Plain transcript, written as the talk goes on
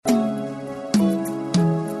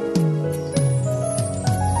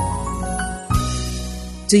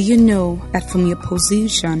Do you know that from your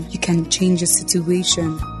position, you can change a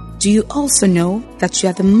situation? Do you also know that you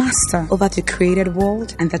are the master over the created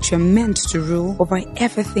world and that you are meant to rule over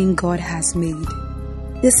everything God has made?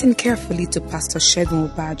 Listen carefully to Pastor Segun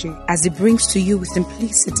Obadje as he brings to you with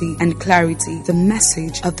simplicity and clarity the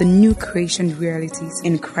message of the new creation realities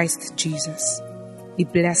in Christ Jesus. Be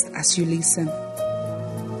blessed as you listen.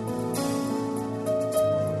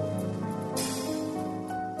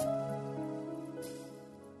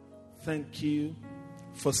 Thank you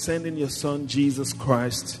for sending your Son Jesus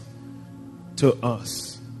Christ to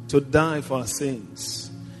us to die for our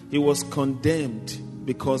sins. He was condemned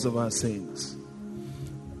because of our sins.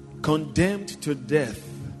 Condemned to death,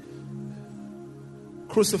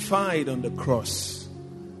 crucified on the cross,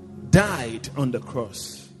 died on the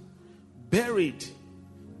cross, buried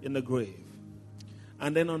in the grave.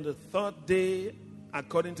 And then on the third day,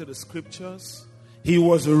 according to the scriptures, he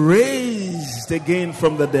was raised again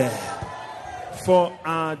from the dead for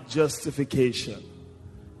our justification.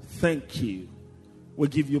 Thank you. We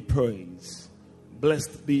give you praise.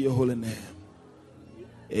 Blessed be your holy name.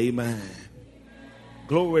 Amen.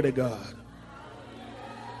 Glory to God.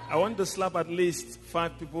 I want to slap at least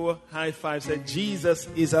 5 people, high five, say, Jesus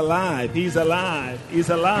is alive. He's alive. He's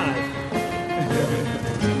alive.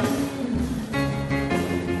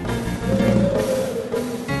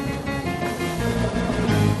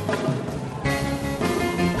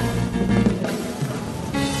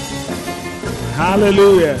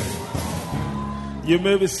 Hallelujah. You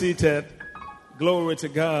may be seated. Glory to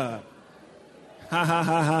God. Ha ha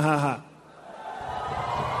ha ha ha ha.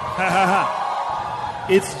 Ha ha ha.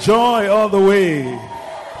 It's joy all the way.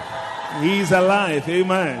 He's alive.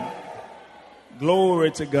 Amen.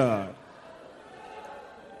 Glory to God.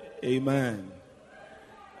 Amen.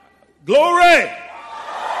 Glory.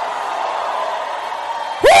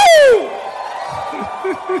 Woo!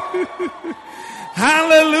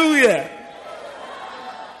 Hallelujah.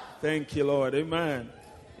 Thank you, Lord. Amen.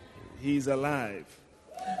 He's alive.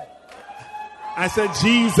 I said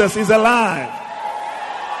Jesus is alive.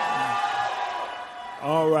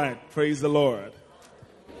 All right. Praise the Lord.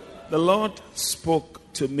 The Lord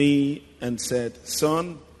spoke to me and said,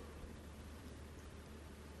 son,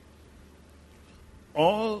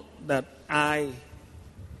 all that I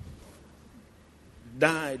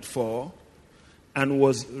died for and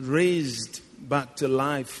was raised back to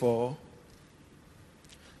life for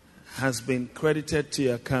has been credited to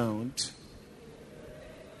your account.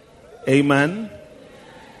 Amen.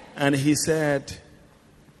 And he said,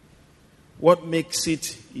 what makes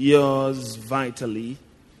it yours vitally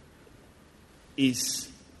is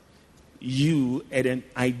you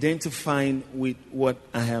identifying with what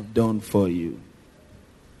I have done for you.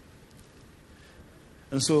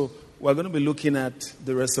 And so we're going to be looking at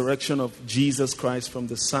the resurrection of Jesus Christ from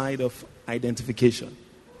the side of identification.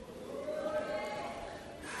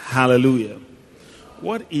 Hallelujah.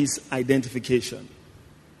 What is identification?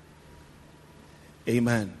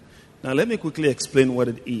 Amen. Now let me quickly explain what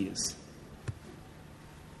it is.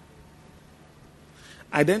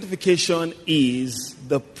 Identification is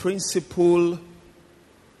the principle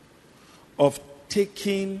of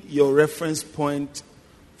taking your reference point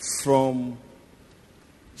from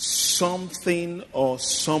something or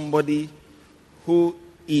somebody who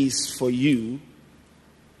is for you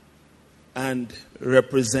and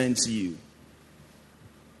represents you.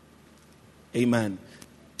 Amen.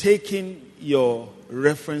 Taking your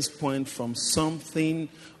reference point from something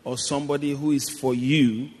or somebody who is for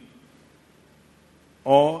you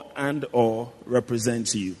or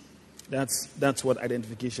represents you. That's what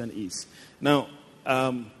identification is. Now,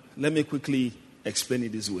 let me quickly explain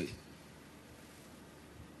it this way.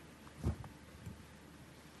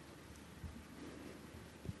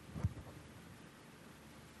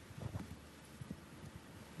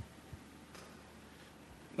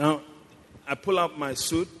 Now, I pull out my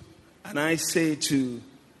suit and I say to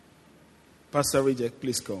Pastor Reject,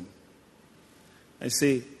 please come. I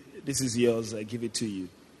say, this is yours, I give it to you.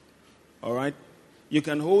 All right? You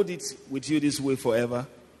can hold it with you this way forever.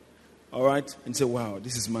 All right? And say, wow,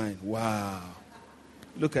 this is mine. Wow.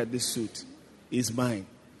 Look at this suit. It's mine.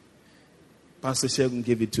 Pastor Segun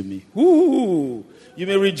gave it to me. Woo! You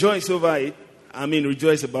may rejoice over it.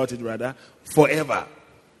 Rejoice about it rather, forever.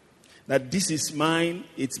 That this is mine,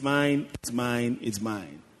 it's mine, it's mine, it's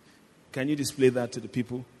mine. Can you display that to the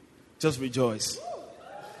people? Just rejoice.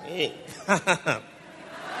 Hey.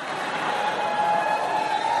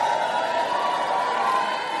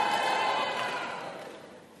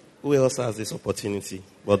 Who else has this opportunity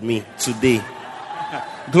but me today?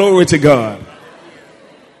 Glory to God.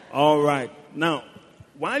 All right. Now,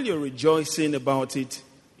 while you're rejoicing about it,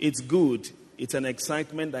 It's good. It's an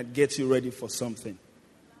excitement that gets you ready for something.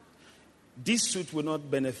 This suit will not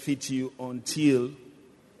benefit you until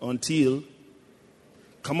you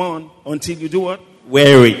do what?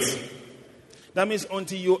 Wear it. That means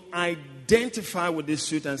until you identify with this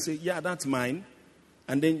suit and say, yeah, that's mine.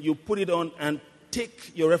 And then you put it on and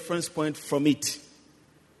take your reference point from it.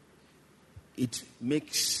 It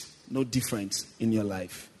makes no difference in your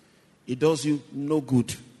life. It does you no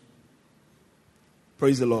good.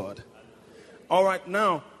 Praise the Lord. All right,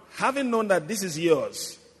 now, having known that this is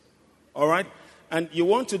yours, all right, and you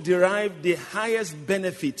want to derive the highest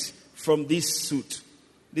benefit from this suit,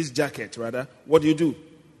 this jacket, rather, what do?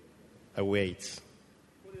 I wear it.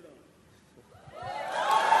 Put it on.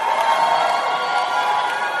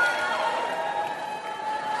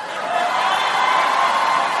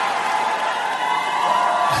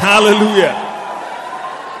 Hallelujah.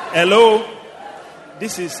 Hello.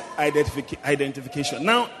 This is identification.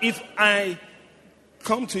 Now, if I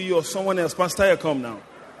come to you or someone else, Pastor, come now,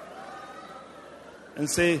 and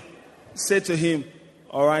say to him,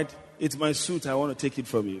 all right, it's my suit, I want to take it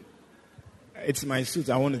from you. It's my suit,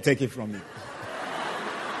 I want to take it from you.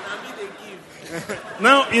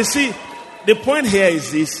 Now, you see, the point here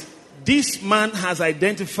is this. This man has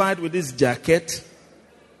identified with this jacket.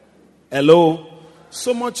 Hello.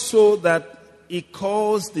 So much so that he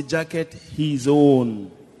calls the jacket his own.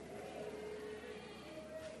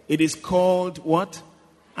 It is called what?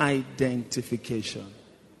 Identification.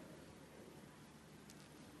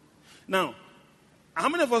 Now, how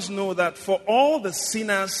many of us know that for all the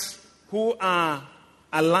sinners who are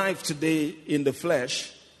alive today in the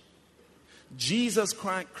flesh, Jesus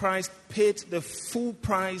Christ paid the full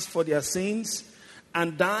price for their sins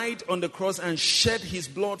and died on the cross and shed his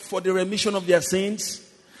blood for the remission of their sins?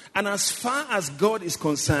 And as far as God is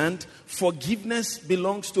concerned, forgiveness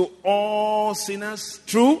belongs to all sinners.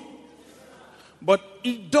 True? But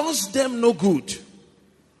it does them no good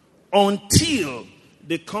until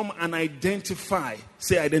they come and identify.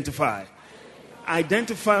 Say identify.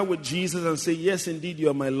 Identify with Jesus and say, yes, indeed, you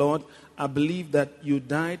are my Lord. I believe that you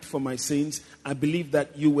died for my sins. I believe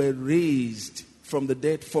that you were raised from the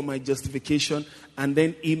dead for my justification. And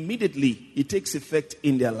then immediately it takes effect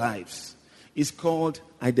in their lives. It's called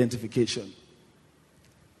identification.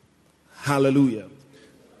 Hallelujah.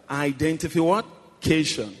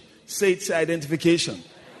 Identification. Say it's identification.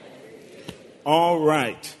 All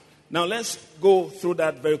right. Now let's go through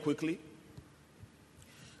that very quickly.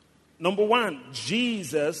 Number one,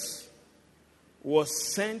 Jesus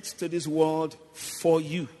was sent to this world for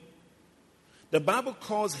you. The Bible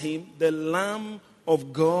calls him the Lamb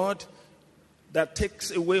of God that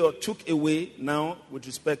takes away or took away, now with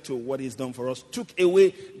respect to what he's done for us, took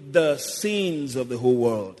away the sins of the whole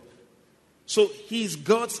world. So he's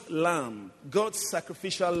God's lamb, God's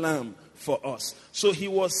sacrificial lamb for us. So he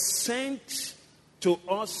was sent to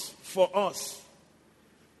us for us.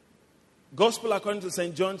 Gospel according to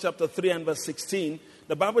St. John chapter 3 and verse 16,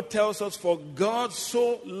 the Bible tells us, for God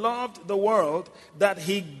so loved the world that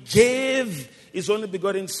he gave his only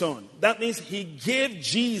begotten son. That means he gave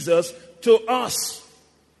Jesus to us.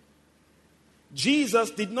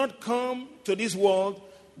 Jesus did not come to this world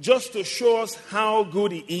just to show us how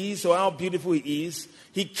good he is or how beautiful he is.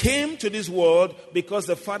 He came to this world because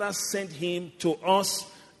the Father sent him to us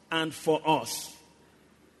and for us.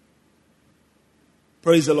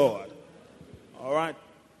 Praise the Lord. All right.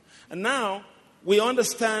 And now we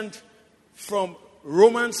understand from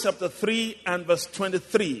Romans chapter 3 and verse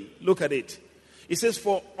 23. Look at it. It says,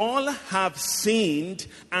 for all have sinned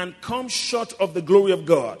and come short of the glory of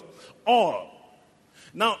God. All.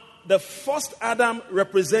 Now, the first Adam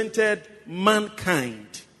represented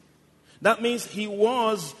mankind. That means he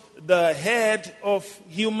was the head of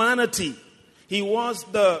humanity. He was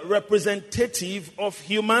the representative of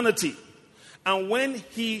humanity. And when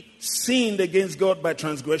he sinned against God by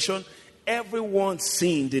transgression, everyone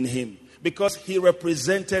sinned in him because he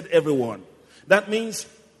represented everyone. That means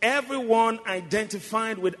everyone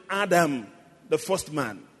identified with Adam, the first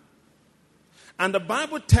man. And the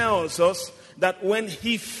Bible tells us that when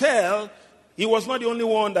he fell, he was not the only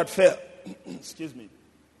one that fell. Excuse me.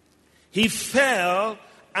 He fell,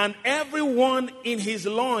 and everyone in his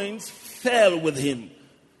loins fell with him.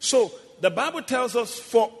 So the Bible tells us,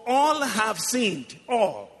 for all have sinned,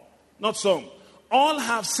 all, not some. All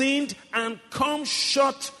have sinned and come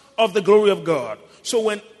short of the glory of God. So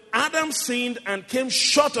when Adam sinned and came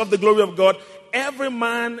short of the glory of God, every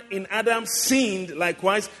man in Adam sinned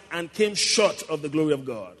likewise and came short of the glory of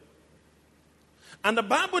God. And the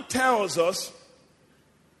Bible tells us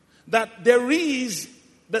that there is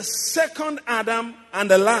the second Adam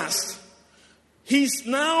and the last. He's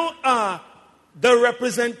now the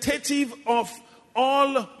representative of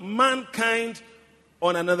all mankind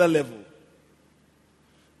on another level.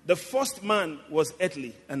 The first man was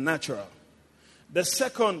earthly and natural. The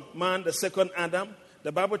second man, the second Adam,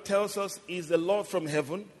 the Bible tells us is the Lord from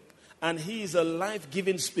heaven, and he is a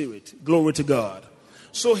life-giving spirit. Glory to God.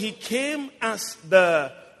 So he came as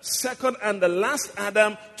the second and the last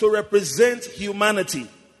Adam to represent humanity.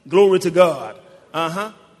 Glory to God.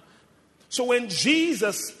 So when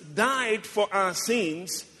Jesus died for our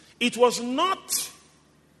sins, it was not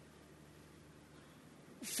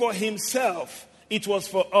for himself, it was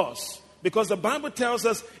for us. Because the Bible tells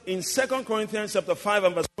us in 2 Corinthians chapter 5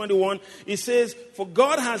 and verse 21, it says, "For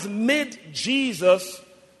God has made Jesus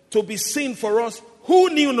to be sin for us who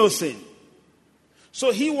knew no sin."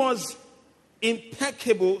 So he was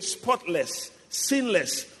impeccable, spotless,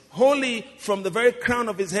 sinless, holy from the very crown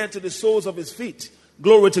of his head to the soles of his feet.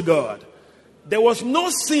 Glory to God. There was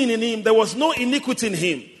no sin in him. There was no iniquity in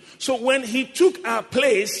him. So when he took our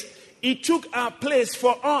place, he took our place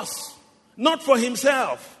for us, not for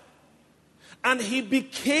himself. And he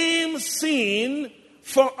became sin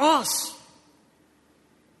for us,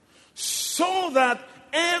 so that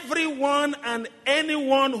everyone and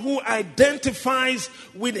anyone who identifies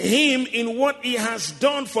with him in what he has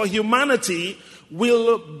done for humanity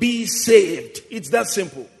will be saved. It's that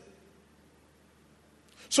simple.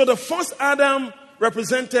 So the first Adam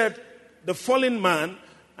represented the fallen man,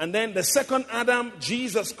 and then the second Adam,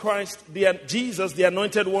 Jesus Christ, Jesus, the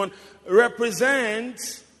anointed one,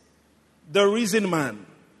 represents the risen man.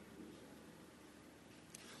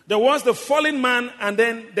 There was the fallen man, and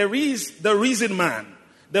then there is the risen man.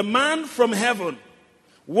 The man from heaven.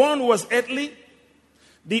 One was earthly.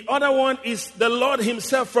 The other one is the Lord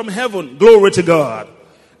himself from heaven. Glory to God.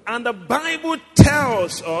 And the Bible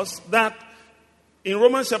tells us that in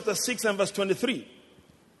Romans chapter 6 and verse 23.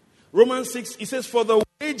 Romans 6, it says, "For the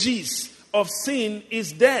wages of sin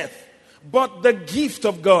is death, but the gift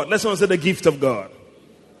of God." Let's say the gift of God.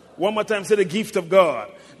 One more time, say the gift of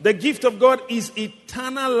God. The gift of God is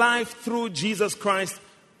eternal life through Jesus Christ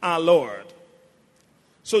our Lord.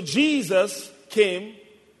 So Jesus came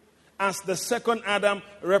as the second Adam,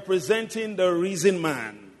 representing the risen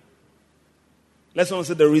man. Let's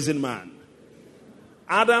say the risen man.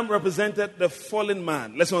 Adam represented the fallen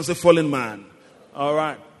man. Let's say fallen man. All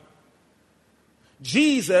right.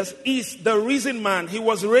 Jesus is the risen man. He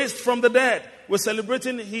was raised from the dead. We're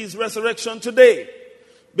celebrating his resurrection today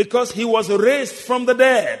because he was raised from the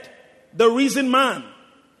dead. The risen man.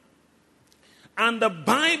 And the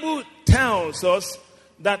Bible tells us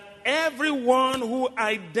that everyone who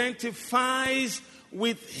identifies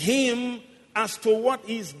with him as to what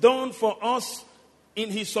he's done for us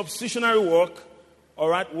in his substitutionary work, all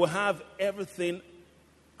right, will have everything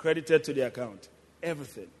credited to the account.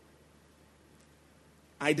 Everything.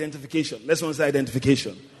 Identification. Let's say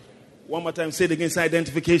identification. One more time, say it again, say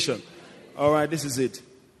identification. All right, this is it.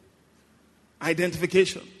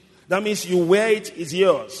 Identification. That means you wear it, it's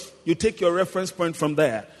yours. You take your reference point from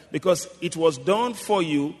there because it was done for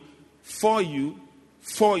you,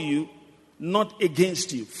 not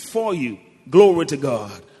against you, for you. Glory to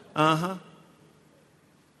God.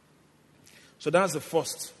 So that's the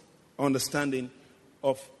first understanding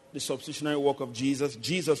of the substitutionary work of Jesus.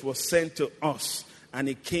 Jesus was sent to us and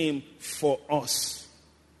he came for us.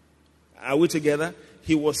 Are we together?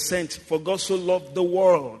 He was sent. For God so loved the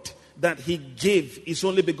world that he gave his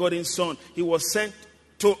only begotten son. He was sent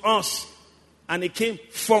to us and he came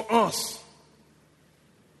for us.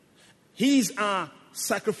 He is our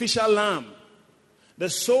sacrificial lamb. The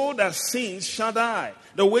soul that sins shall die.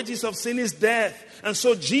 The wages of sin is death. And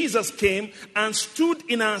so Jesus came and stood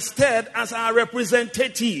in our stead as our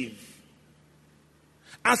representative,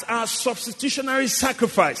 as our substitutionary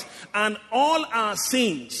sacrifice. And all our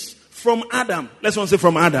sins from Adam. Let's say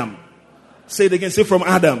from Adam. Say it again, say from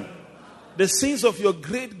Adam. The sins of your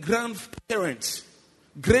great-grandparents,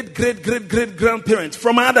 great-grandparents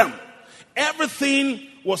from Adam. Everything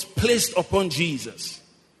was placed upon Jesus.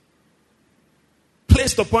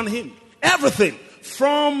 Placed upon him. Everything.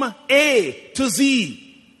 From A to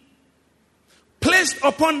Z. Placed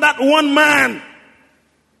upon that one man.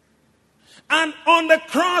 And on the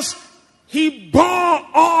cross, he bore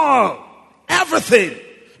all. Everything.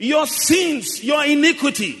 Your sins, your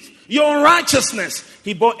iniquities, your righteousness.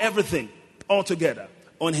 He bore everything altogether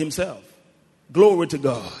on himself. Glory to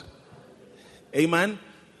God. Amen.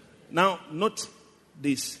 Now, note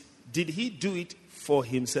this. Did he do it for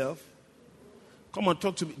himself? Come on,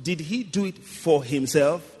 talk to me. Did he do it for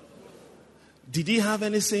himself? Did he have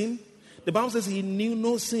any sin? The Bible says he knew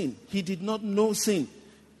no sin. He did not know sin.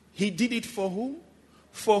 He did it for who?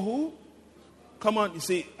 For who? Come on, you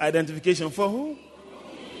see, identification. For who?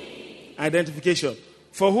 Identification.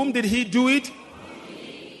 For whom did he do it?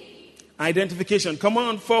 Identification. Come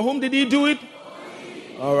on, for whom did he do it?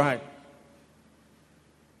 All right.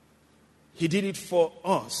 He did it for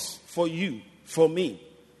us, for you, for me,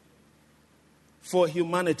 for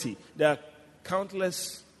humanity. There are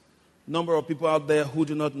countless number of people out there who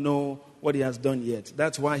do not know what he has done yet.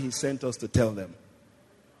 That's why he sent us to tell them.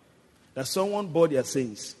 That someone bore their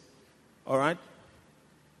sins. All right?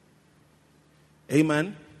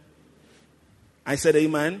 Amen. I said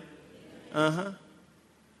amen.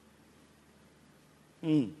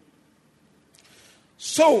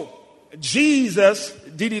 So, Jesus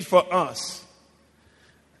did it for us.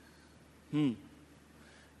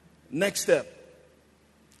 Next step.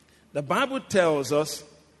 The Bible tells us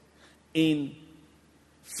in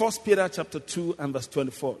 1 Peter chapter 2 and verse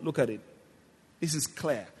 24. Look at it. This is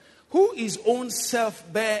clear. Who his own self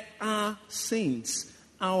bare our sins,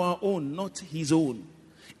 our own, not his own.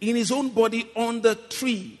 In his own body on the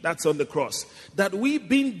tree, that's on the cross. That we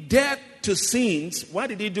being dead to sins, why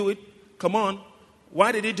did he do it? Come on.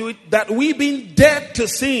 Why did he do it? That we being dead to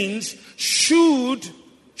sins should,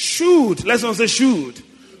 let's not say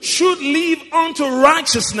should live unto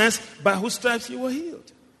righteousness, by whose stripes you were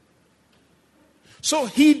healed. So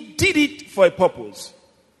he did it for a purpose.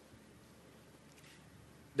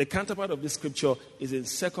 The counterpart of this scripture is in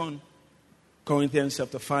 2 Corinthians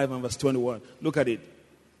chapter 5 and verse 21. Look at it.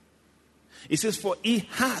 It says, for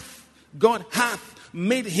God hath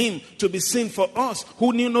made him to be sin for us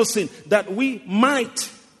who knew no sin, that we might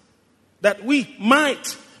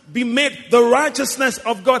be made the righteousness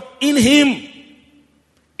of God in him.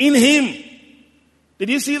 In him. Did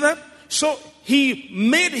you see that? So he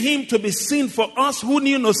made him to be sin for us who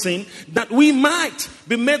knew no sin, that we might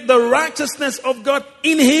be made the righteousness of God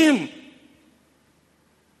in him.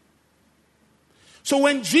 So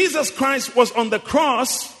when Jesus Christ was on the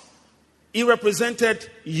cross, he represented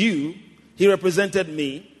you, he represented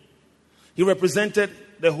me, he represented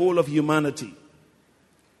the whole of humanity.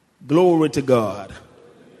 Glory to God.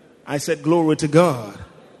 I said glory to God.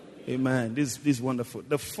 Amen. This is wonderful.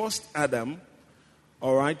 The first Adam,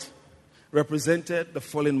 all right, represented the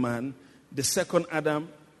fallen man. The second Adam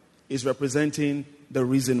is representing the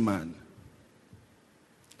risen man.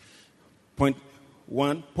 Point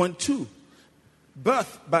 1. Point 2.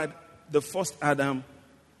 Birth by the first Adam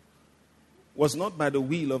was not by the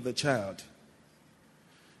will of the child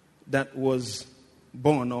that was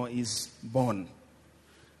born or is born.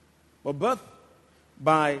 But birth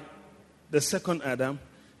by the second Adam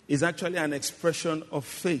is actually an expression of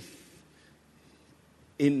faith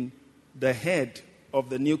in the head of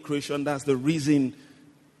the new creation, that's the risen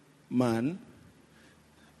man,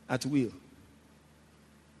 at will.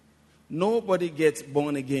 Nobody gets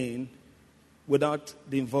born again without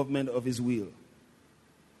the involvement of his will.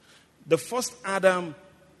 The first Adam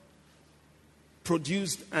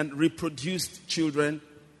produced and reproduced children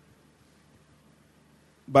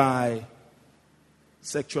by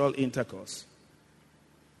sexual intercourse.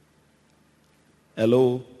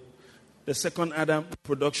 Hello? The second Adam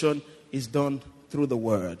production is done through the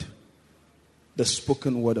word, the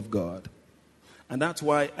spoken word of God. And that's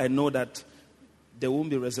why I know that there won't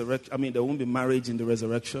be there won't be marriage in the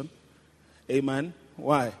resurrection. Amen.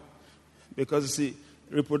 Why? Because you see,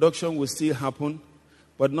 reproduction will still happen,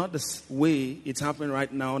 but not the way it's happening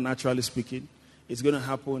right now, naturally speaking. It's going to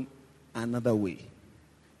happen another way.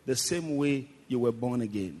 The same way you were born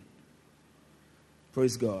again.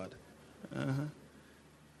 Praise God.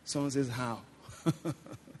 Someone says, how?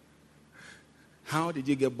 How did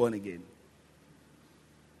you get born again?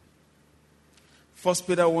 1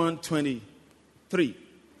 Peter 1:23.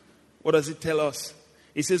 What does it tell us?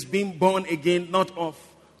 It says, being born again, not of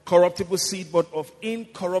corruptible seed, but of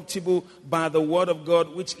incorruptible, by the word of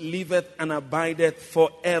God, which liveth and abideth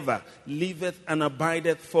forever. Liveth and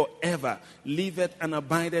abideth forever. Liveth and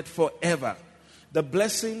abideth forever. The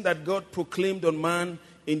blessing that God proclaimed on man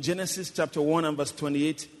in Genesis chapter 1 and verse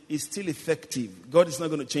 28 is still effective. God is not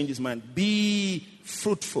going to change his mind. Be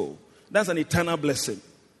fruitful. That's an eternal blessing.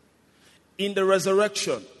 In the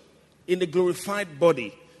resurrection, in the glorified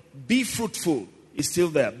body, be fruitful is still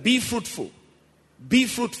there. Be fruitful. Be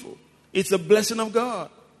fruitful. It's a blessing of God.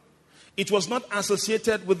 It was not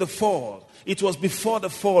associated with the fall. It was before the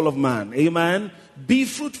fall of man. Amen. Be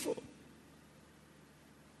fruitful.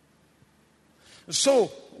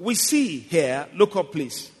 So we see here, look up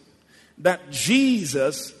please, that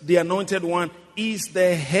Jesus, the anointed one, is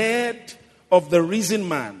the head of the risen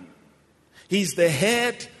man. He's the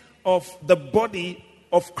head of the body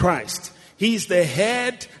of Christ. He is the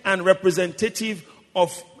head and representative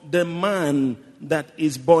of the man that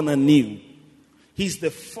is born anew. He's the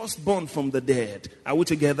firstborn from the dead. Are we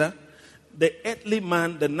together? The earthly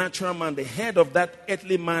man, the natural man, the head of that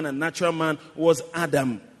earthly man and natural man was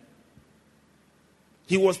Adam.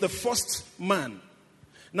 He was the first man.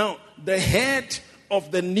 Now, the head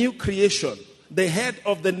of the new creation, the head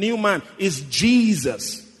of the new man is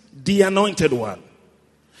Jesus, the anointed one.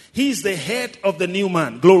 He's the head of the new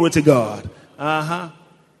man. Glory to God. And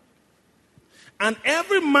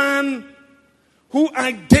every man who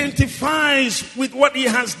identifies with what he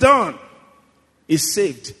has done is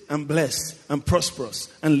saved and blessed and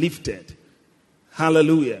prosperous and lifted.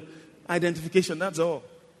 Hallelujah. Identification, that's all.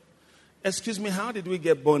 Excuse me, how did we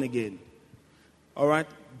get born again? All right.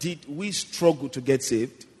 Did we struggle to get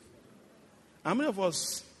saved? How many of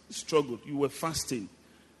us struggled? You were fasting.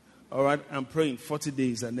 All right. And praying 40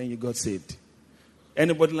 days and then you got saved.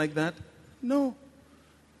 Anybody like that? No.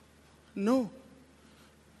 No.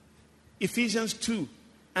 Ephesians 2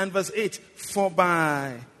 and verse 8. For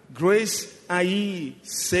by grace are ye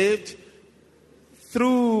saved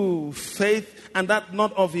through faith, and that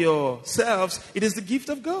not of yourselves. It is the gift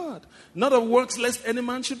of God, not of works, lest any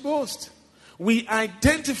man should boast. We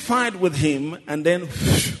identified with him, and then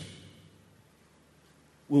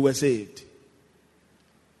we were saved.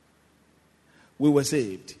 We were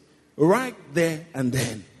saved. Right there and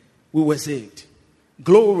then, we were saved.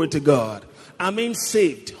 Glory to God. I mean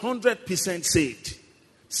saved, 100% saved.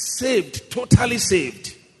 Saved, totally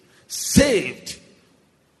saved. Saved.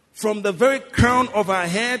 From the very crown of our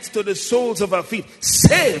heads to the soles of our feet.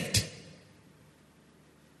 Saved.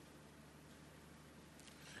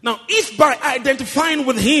 Now, if by identifying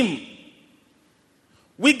with him,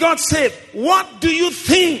 we got saved, what do you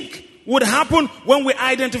think would happen when we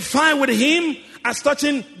identify with him as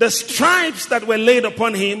touching the stripes that were laid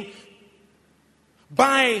upon him?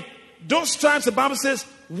 By those stripes, the Bible says,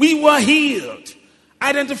 we were healed.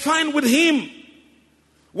 Identifying with him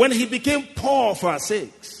when he became poor for our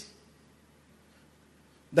sakes,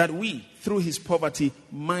 that we, through his poverty,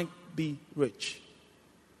 might be rich.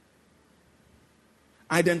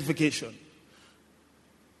 Identification.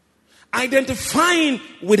 Identifying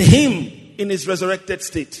with him in his resurrected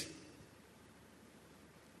state.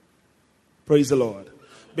 Praise the Lord.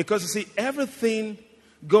 Because you see, everything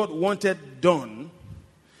God wanted done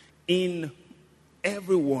in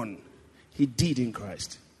everyone, he did in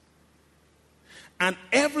Christ. And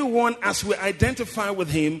everyone, as we identify with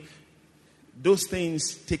him, those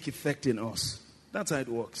things take effect in us. That's how it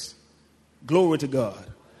works. Glory to God.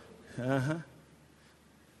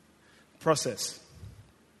 Process.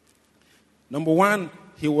 Number one,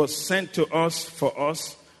 he was sent to us for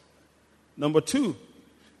us. Number two,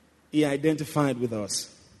 he identified with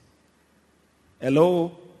us.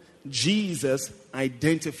 Hello? Jesus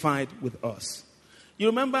identified with us. You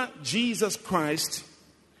remember Jesus Christ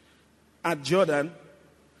at Jordan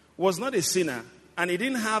was not a sinner, and he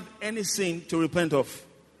didn't have any sin to repent of.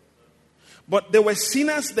 But there were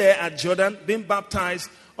sinners there at Jordan being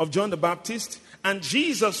baptized of John the Baptist, and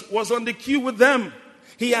Jesus was on the queue with them.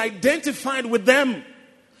 He identified with them.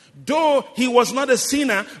 Though he was not a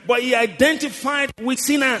sinner, but he identified with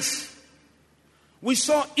sinners. We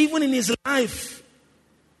saw even in his life,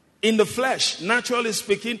 in the flesh, naturally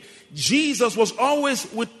speaking, Jesus was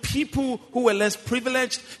always with people who were less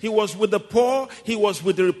privileged. He was with the poor. He was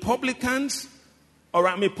with the Republicans.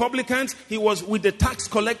 He was with the tax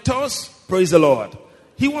collectors. Praise the Lord.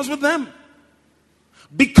 He was with them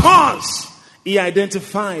because he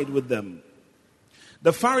identified with them.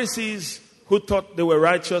 The Pharisees who thought they were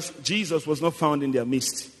righteous, Jesus was not found in their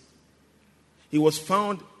midst. He was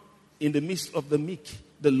found in the midst of the meek,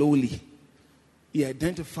 the lowly. He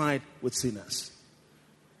identified with sinners.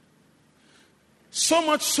 So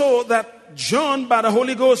much so that John, by the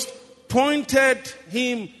Holy Ghost, pointed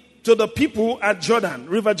him to the people at Jordan,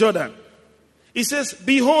 River Jordan. He says,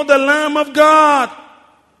 behold the Lamb of God.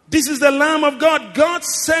 This is the Lamb of God. God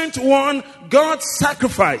sent one, God's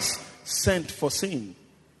sacrifice, sent for sin.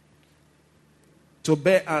 To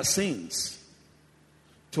bear our sins.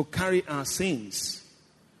 To carry our sins.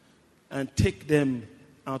 And take them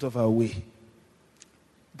out of our way.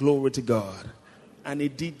 Glory to God. And he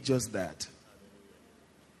did just that.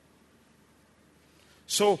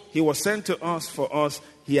 So he was sent to us for us.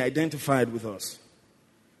 He identified with us.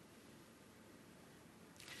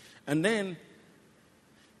 And then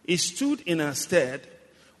he stood in our stead,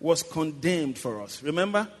 was condemned for us.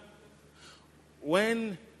 Remember?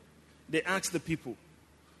 When they asked the people,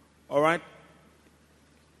 all right,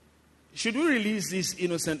 should we release this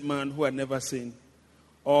innocent man who had never sinned,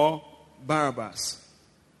 or Barabbas?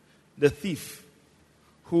 the thief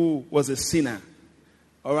who was a sinner.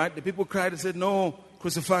 All right? The people cried and said, no,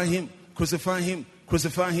 crucify him, crucify him,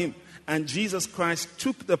 crucify him. And Jesus Christ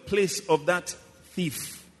took the place of that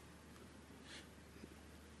thief.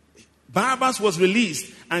 Barabbas was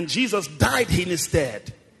released and Jesus died in his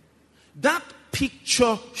stead. That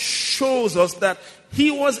picture shows us that he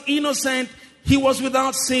was innocent, he was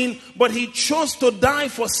without sin, but he chose to die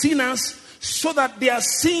for sinners so that their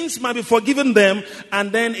sins might be forgiven them,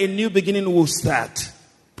 and then a new beginning will start.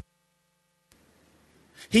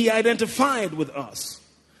 He identified with us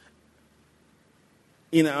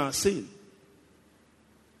in our sin.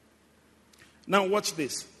 Now watch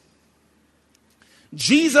this.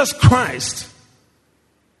 Jesus Christ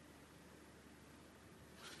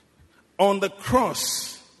on the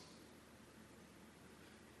cross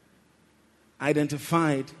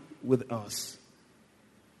identified with us.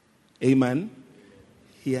 Amen.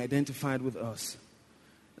 He identified with us.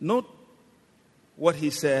 Note what he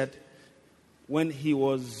said when he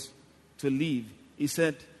was to leave. He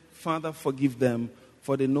said, Father, forgive them,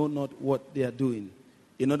 for they know not what they are doing.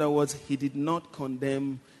 In other words, he did not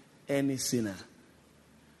condemn any sinner.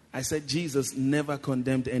 I said Jesus never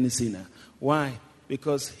condemned any sinner. Why?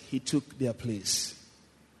 Because he took their place.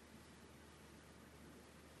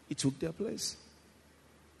 He took their place.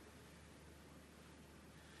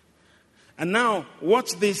 And now,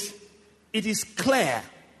 watch this. It is clear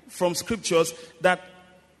from scriptures that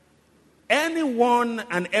anyone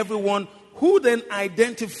and everyone who then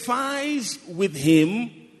identifies with him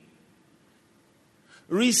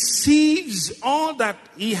receives all that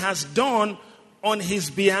he has done on his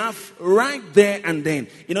behalf right there and then.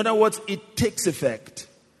 In other words, it takes effect.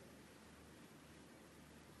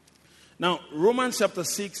 Now, Romans chapter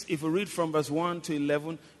 6, if we read from verse 1 to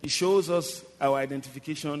 11, it shows us our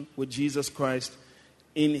identification with Jesus Christ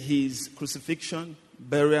in his crucifixion,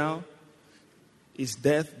 burial, his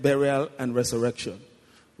death, burial, and resurrection.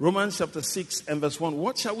 Romans chapter 6 and verse 1.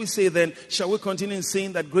 What shall we say then? Shall we continue in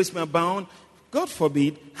sin that grace may abound? God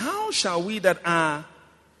forbid. How shall we that are...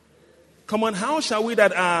 Come on, how shall we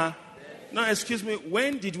that are... Now, excuse me,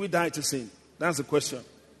 when did we die to sin? That's the question.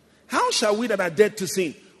 How shall we that are dead to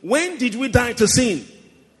sin? When did we die to sin?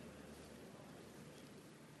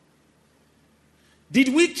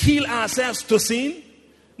 Did we kill ourselves to sin?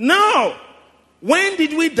 No. When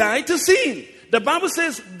did we die to sin? The Bible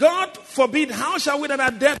says, God forbid, how shall we that are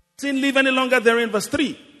dead to sin live any longer therein? Verse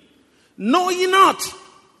 3. Know ye not?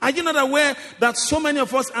 Are you not aware that so many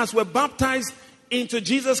of us, as we're baptized into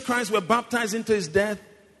Jesus Christ, we're baptized into his death?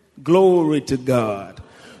 Glory to God.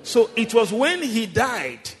 So it was when he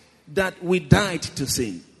died that we died to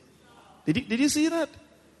sin. Did you see that?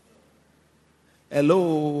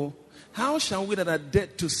 Hello. How shall we that are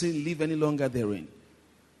dead to sin live any longer therein?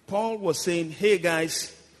 Paul was saying, hey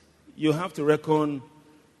guys, you have to reckon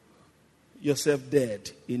yourself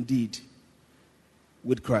dead indeed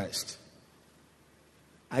with Christ.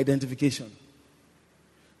 Identification.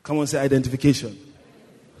 Come on, say identification.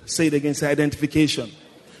 Say it again, say identification.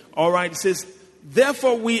 All right, it says,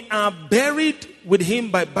 therefore we are buried with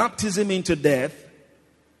him by baptism into death,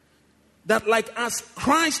 that like as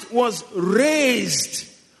Christ was raised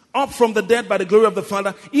up from the dead by the glory of the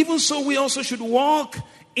Father, even so we also should walk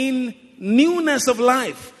in newness of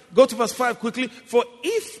life. Go to verse 5 quickly. For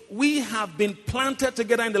if we have been planted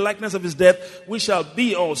together in the likeness of his death, we shall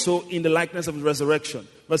be also in the likeness of his resurrection.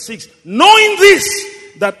 Verse 6. Knowing this,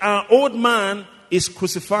 that our old man is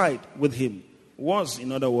crucified with him. Was,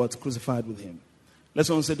 in other words, crucified with him. Let's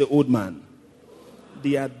all say the old man.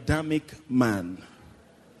 The Adamic man.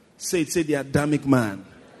 Say the Adamic man.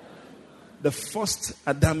 The first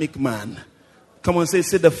Adamic man. Come on, say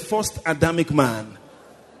the first Adamic man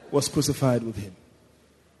was crucified with him.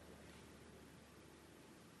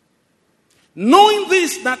 Knowing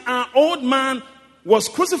this, that our old man was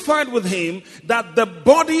crucified with him, that the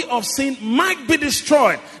body of sin might be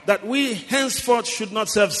destroyed, that we henceforth should not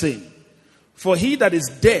serve sin. For he that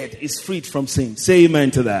is dead is freed from sin. Say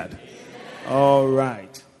amen to that. Amen. All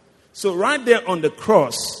right. So right there on the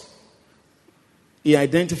cross, he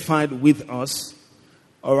identified with us.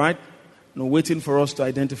 All right. Now waiting for us to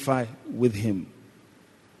identify with him.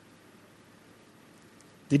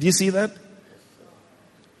 Did you see that?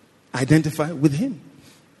 Identify with him.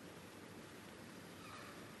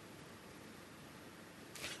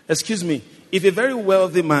 Excuse me. If a very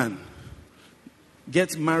wealthy man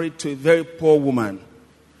gets married to a very poor woman,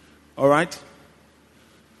 all right?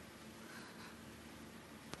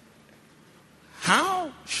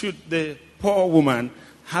 How should the poor woman,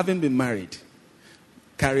 having been married,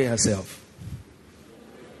 carry herself?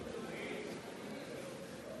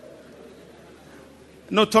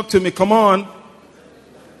 No, talk to me. Come on.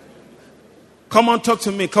 Come on, talk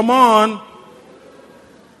to me. Come on.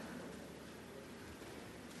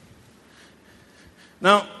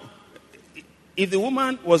 Now, if the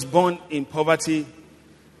woman was born in poverty,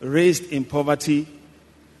 raised in poverty,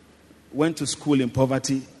 went to school in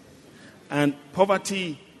poverty, and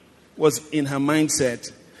poverty was in her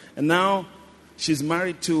mindset, and now she's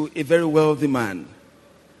married to a very wealthy man,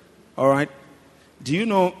 all right, do you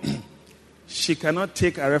know she cannot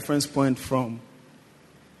take a reference point from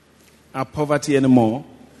her poverty anymore?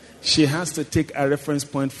 She has to take a reference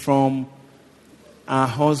point from her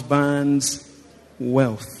husband's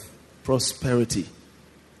wealth, prosperity.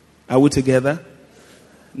 Are we together?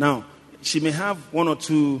 Now, she may have one or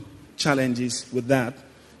two challenges with that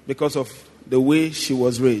because of the way she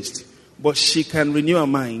was raised. But she can renew her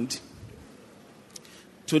mind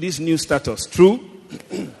to this new status. True?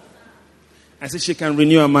 I said she can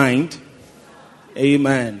renew her mind.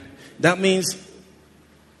 Amen. That means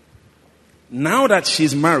now that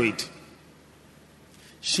she's married,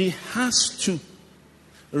 she has to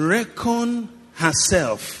reckon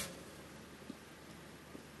herself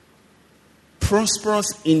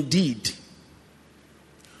prosperous indeed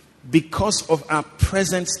because of her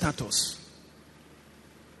present status.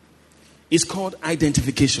 It's called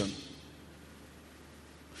identification.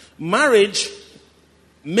 Marriage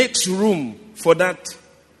makes room for that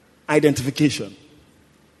identification.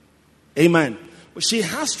 Amen. She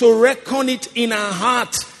has to reckon it in her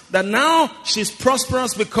heart that now she's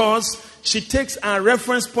prosperous because she takes a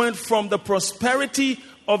reference point from the prosperity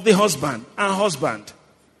of the husband, her husband.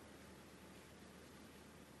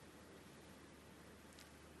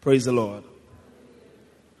 Praise the Lord.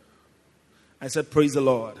 I said, praise the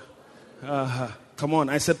Lord. Come on,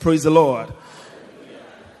 I said, praise the Lord.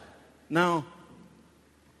 Now,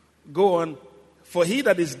 go on. For he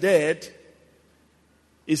that is dead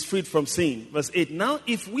is freed from sin. Verse 8. Now,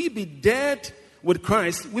 if we be dead with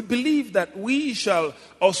Christ, we believe that we shall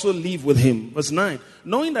also live with him. Verse 9.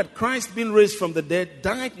 Knowing that Christ, being raised from the dead,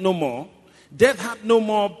 died no more, death had no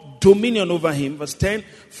more dominion over him. Verse 10.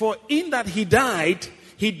 For in that he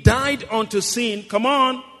died unto sin. Come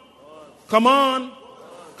on. Come on.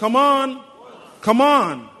 Come on. Come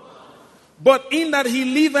on. But in that he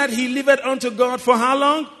liveth unto God for how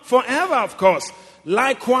long? Forever, of course.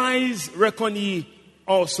 Likewise, reckon ye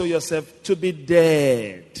also yourself to be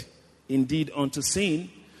dead indeed unto sin,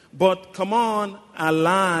 but come on,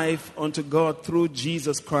 alive unto God through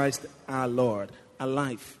Jesus Christ our Lord.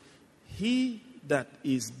 Alive. He that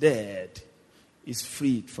is dead is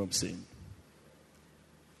freed from sin.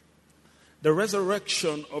 The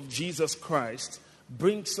resurrection of Jesus Christ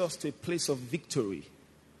brings us to a place of victory.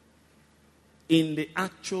 In the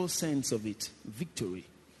actual sense of it, victory.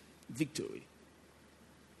 Victory.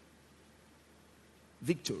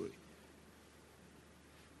 Victory.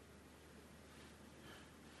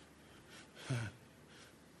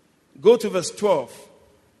 Go to verse 12.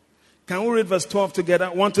 Can we read verse 12 together?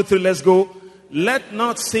 1, 2, 3, let's go. Let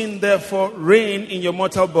not sin therefore reign in your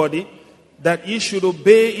mortal body, that ye should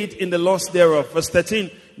obey it in the lust thereof. Verse 13.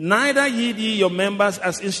 Neither yield ye your members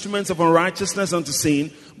as instruments of unrighteousness unto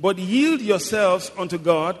sin, but yield yourselves unto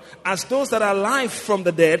God as those that are alive from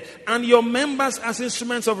the dead, and your members as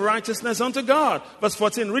instruments of righteousness unto God. Verse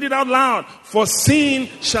 14, read it out loud. For sin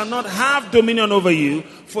shall not have dominion over you,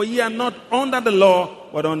 for ye are not under the law,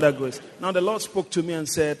 but under grace. Now the Lord spoke to me and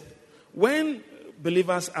said, when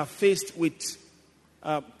believers are faced with,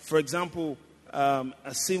 for example,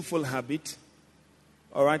 a sinful habit,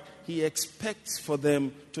 all right, he expects for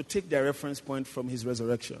them to take their reference point from his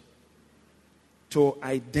resurrection, to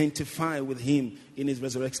identify with him in his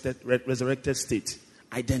resurrected state.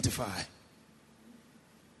 Identify.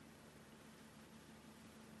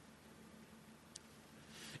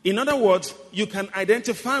 In other words, you can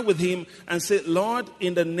identify with him and say, Lord,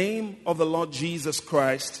 in the name of the Lord Jesus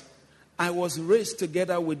Christ, I was raised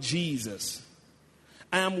together with Jesus.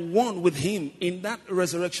 I am one with him in that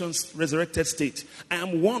resurrected state. I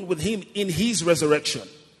am one with him in his resurrection.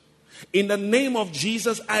 In the name of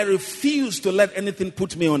Jesus, I refuse to let anything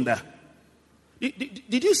put me under.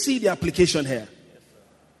 Did you see the application here?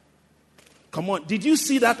 Come on. Did you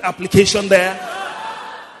see that application there?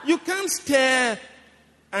 You can't stare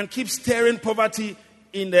and keep staring poverty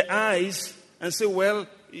in the eyes and say, well,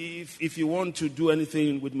 if you want to do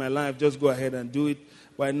anything with my life, just go ahead and do it.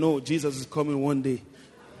 But I know Jesus is coming one day.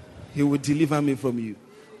 He will deliver me from you.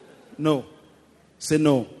 No. Say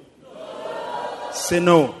no. Say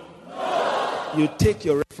no. You take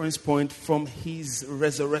your reference point from his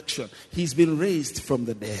resurrection. He's been raised from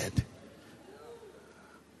the dead.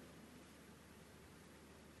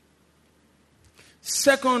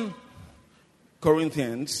 2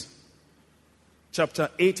 Corinthians chapter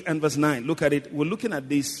 8 and verse 9. Look at it. We're looking at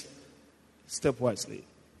this stepwisely.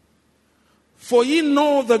 For ye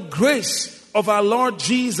know the grace of our Lord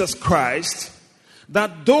Jesus Christ,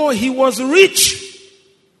 that though he was rich,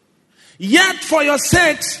 yet for your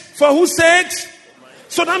sakes, for whose sakes?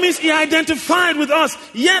 So that means he identified with us.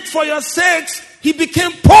 Yet for your sakes, he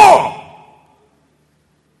became poor.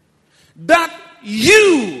 That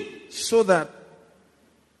you, so that,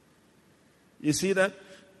 you see that?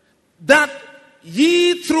 That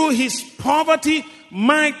ye through his poverty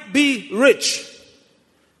might be rich.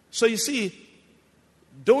 So you see,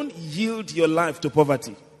 don't yield your life to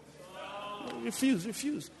poverty.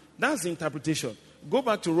 Refuse. That's the interpretation. Go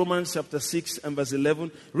back to Romans chapter 6 and verse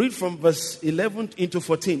 11. Read from verse 11 into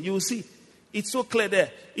 14. You will see. It's so clear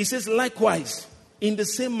there. It says, likewise, in the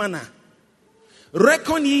same manner,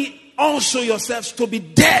 reckon ye also yourselves to be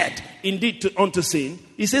dead indeed unto sin.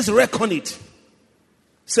 It says, reckon it.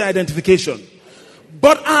 Say identification.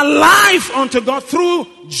 But alive unto God through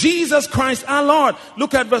Jesus Christ our Lord.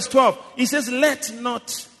 Look at verse 12. He says, let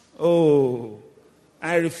not. Oh,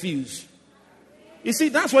 I refuse. You see,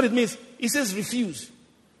 that's what it means. He says refuse.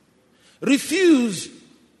 Refuse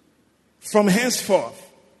from henceforth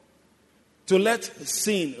to let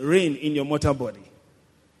sin reign in your mortal body.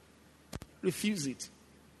 Refuse it.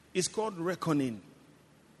 It's called reckoning.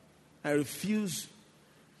 I refuse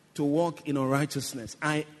to walk in unrighteousness.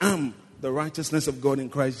 I am the righteousness of God in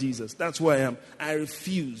Christ Jesus. That's who I am. I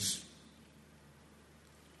refuse.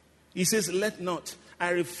 He says, let not. I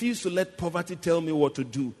refuse to let poverty tell me what to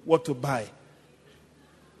do, what to buy,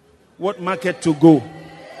 what market to go.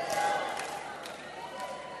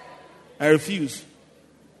 I refuse.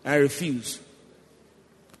 I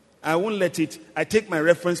won't let it. I take my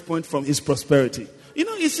reference point from his prosperity.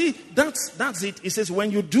 You see, that's it. He says,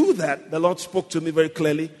 when you do that, the Lord spoke to me very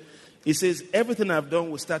clearly. He says, everything I've done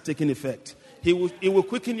will start taking effect. He will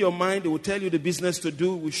quicken your mind. He will tell you the business to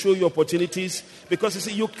do. Will show you opportunities. Because you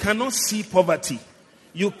see, you cannot see poverty.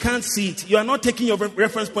 You can't see it. You are not taking your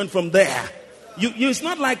reference point from there. It's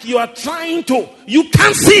not like you are trying to. You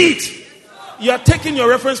can't see it. You are taking your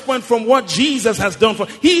reference point from what Jesus has done for.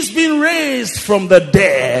 He's been raised from the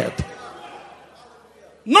dead.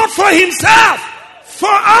 Not for himself. For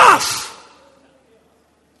us.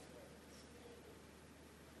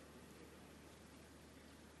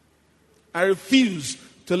 I refuse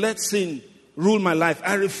to let sin rule my life.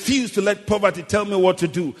 I refuse to let poverty tell me what to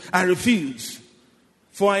do. I refuse.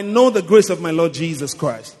 For I know the grace of my Lord Jesus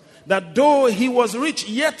Christ, that though he was rich,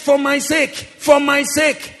 yet for my sake,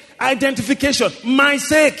 identification, my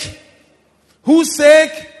sake. Whose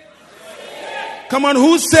sake? Come on,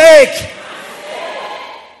 whose sake?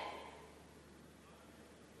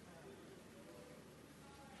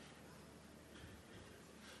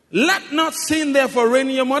 Let not sin therefore reign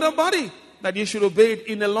in your mortal body, that you should obey it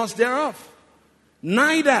in the lust thereof.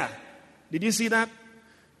 Neither. Did you see that?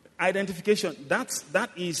 Identification. That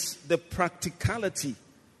is the practicality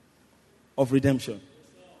of redemption.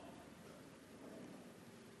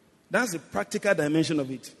 That's the practical dimension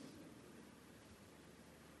of it.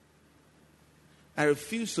 I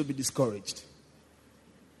refuse to be discouraged.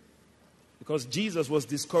 Because Jesus was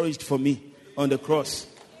discouraged for me on the cross.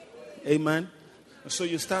 Amen. So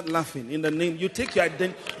you start laughing in the name. You take your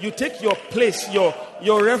place,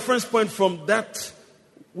 your reference point from that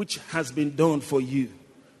which has been done for you.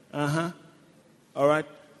 All right.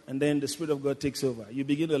 And then the Spirit of God takes over. You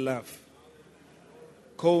begin to laugh.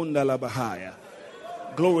 Kondalabahaya.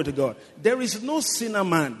 Glory to God. There is no sinner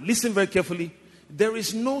man. Listen very carefully. There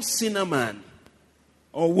is no sinner man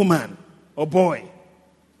or woman or boy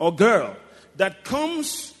or girl that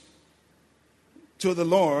comes to the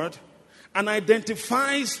Lord and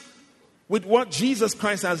identifies with what Jesus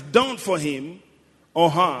Christ has done for him or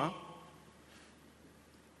her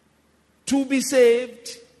to be saved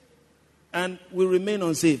and will remain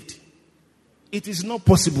unsaved. It is not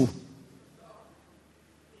possible.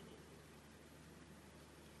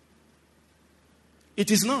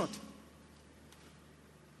 It is not.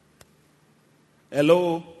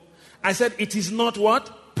 Hello? I said it is not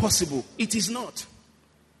what? Possible. It is not.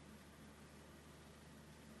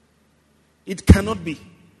 It cannot be.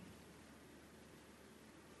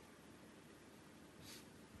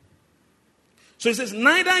 So it says,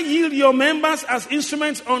 neither yield your members as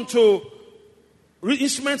instruments of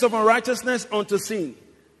unrighteousness unto sin.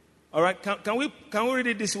 All right, can we read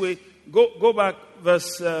it this way? Go back,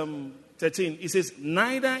 verse 13. It says,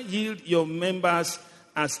 neither yield your members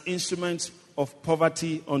as instruments of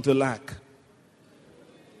poverty unto lack.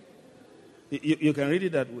 You can read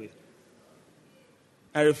it that way.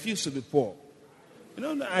 I refuse to be poor.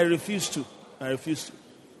 No, I refuse to. I refuse to.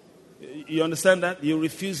 You understand that? You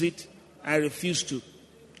refuse it. I refuse to.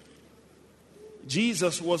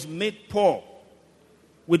 Jesus was made poor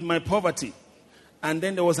with my poverty. And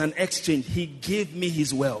then there was an exchange. He gave me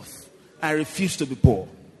his wealth. I refuse to be poor.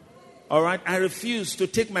 All right? I refuse to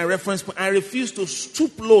take my reference point. I refuse to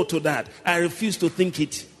stoop low to that. I refuse to think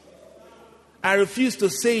it. I refuse to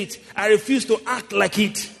say it. I refuse to act like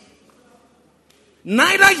it.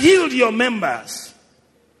 Neither yield your members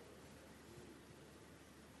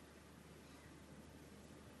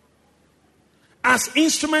as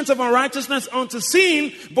instruments of unrighteousness unto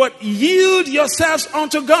sin, but yield yourselves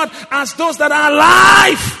unto God as those that are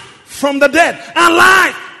alive from the dead.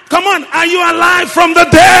 Alive. Come on, are you alive from the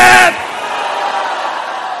dead?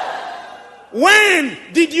 When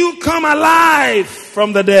did you come alive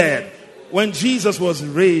from the dead? When Jesus was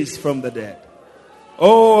raised from the dead.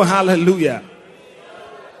 Oh, hallelujah.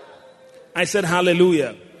 I said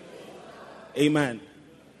hallelujah. Amen.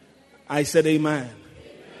 I said amen.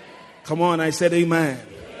 Come on, I said amen.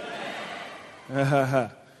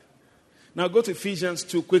 Now go to Ephesians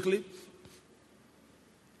 2 quickly.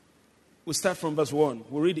 We'll start from verse 1.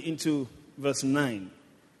 We'll read into verse 9.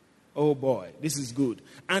 Oh boy, this is good.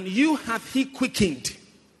 And you hath he quickened.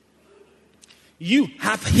 You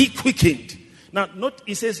hath he quickened. Now note,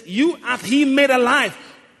 it says, you hath he made alive,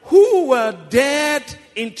 who were dead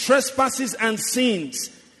in trespasses and sins.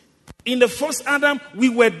 In the first Adam, we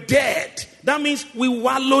were dead. That means we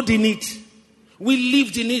wallowed in it. We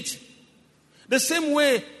lived in it. The same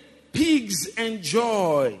way pigs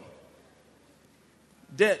enjoy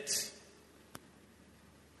death.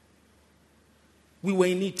 We were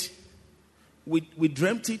in it. We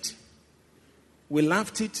dreamt it. We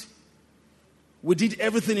laughed it. We did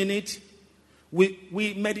everything in it.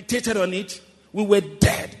 We meditated on it. We were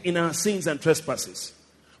dead in our sins and trespasses.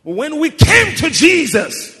 When we came to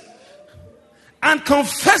Jesus and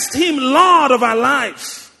confessed him Lord of our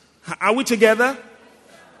lives, are we together?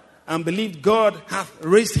 And believed God hath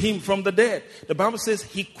raised him from the dead. The Bible says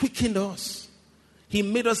he quickened us. He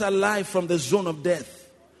made us alive from the zone of death,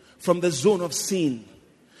 from the zone of sin.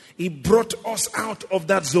 He brought us out of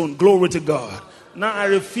that zone. Glory to God. Now I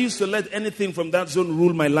refuse to let anything from that zone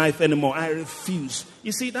rule my life anymore. I refuse.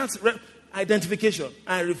 You see, that's identification.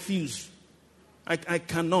 I refuse. I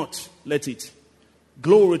cannot let it.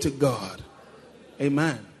 Glory to God.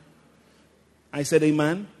 Amen. I said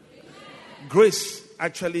amen. Grace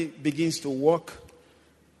actually begins to work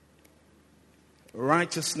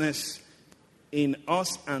righteousness in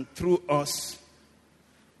us and through us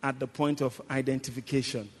at the point of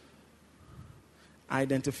identification.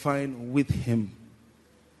 Identifying with him.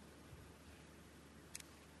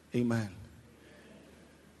 Amen.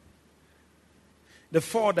 The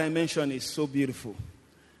 4th dimension is so beautiful.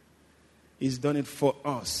 He's done it for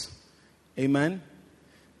us. Amen.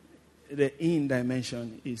 The in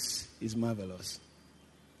dimension is marvelous.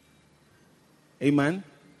 Amen.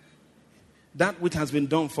 That which has been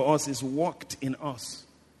done for us is worked in us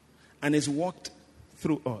and is worked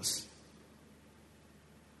through us.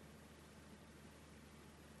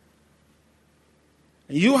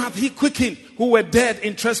 You have he quickened who were dead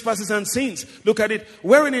in trespasses and sins. Look at it.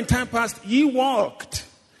 Wherein in time past ye walked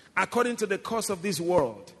according to the course of this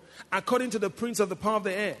world, according to the prince of the power of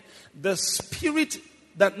the air, the spirit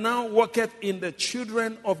that now worketh in the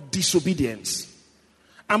children of disobedience,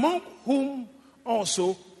 among whom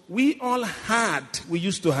also we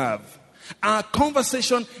used to have our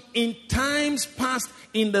conversation in times past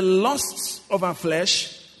in the lusts of our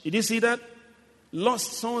flesh. Did you see that?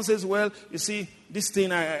 Lust. Someone says, well, you see, this thing,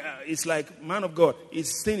 it's like, man of God,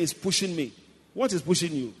 this thing is pushing me. What is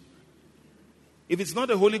pushing you? If it's not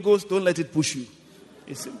the Holy Ghost, don't let it push you.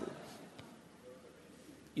 It's simple.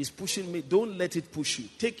 It's pushing me. Don't let it push you.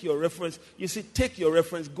 Take your reference. You see, take your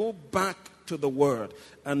reference. Go back to the Word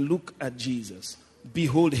and look at Jesus.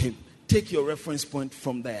 Behold him. Take your reference point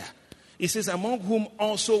from there. It says, among whom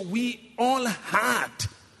also we all had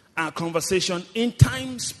our conversation in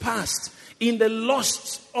times past, in the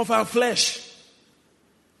lusts of our flesh.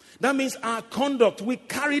 That means our conduct, we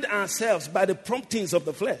carried ourselves by the promptings of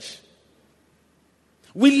the flesh.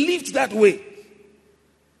 We lived that way.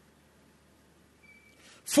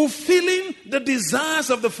 Fulfilling the desires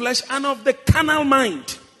of the flesh and of the carnal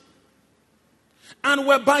mind. And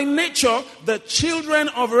were by nature the children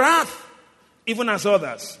of wrath, even as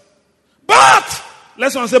others. But,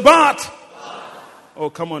 let's say, but. Oh,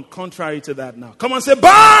 come on, contrary to that now. Come on, say,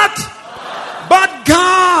 but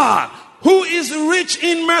God, who is rich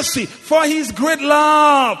in mercy, for his great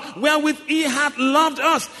love, wherewith he hath loved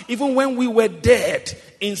us, even when we were dead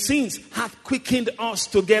in sins, hath quickened us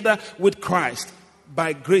together with Christ.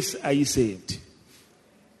 by grace are ye saved.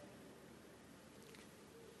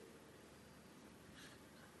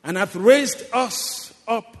 And hath raised us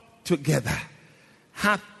up together.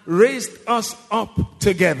 Hath raised us up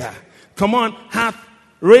together. Come on, hath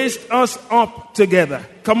raised us up together.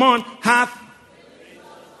 Come on, hath.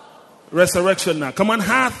 Resurrection now. Come on,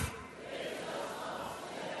 hath.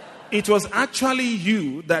 It was actually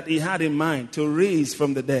you that he had in mind to raise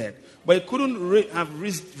from the dead. But he couldn't have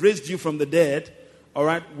raised you from the dead, all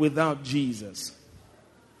right, without Jesus.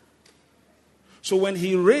 So when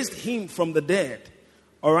he raised him from the dead,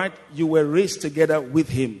 all right, you were raised together with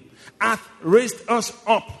him. Hath raised us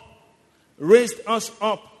up. Raised us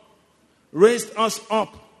up. Raised us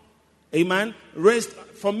up. Amen. Raised,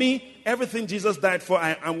 for me, everything Jesus died for,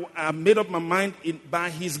 I made up my mind by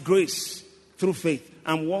his grace through faith.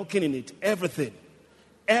 I'm walking in it. Everything.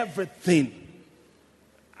 Everything.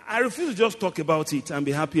 I refuse to just talk about it and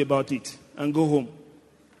be happy about it and go home.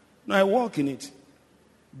 No, I walk in it.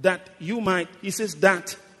 That you might, he says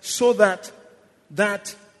that, so that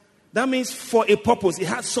means for a purpose. It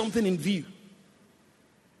has something in view.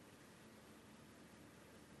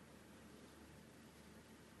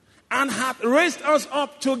 And hath raised us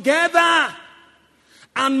up together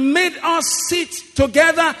and made us sit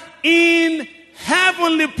together in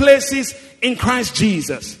heavenly places in Christ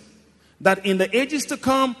Jesus, that in the ages to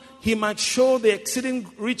come he might show the exceeding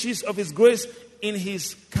riches of his grace in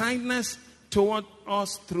his kindness toward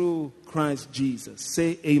us through Christ Jesus.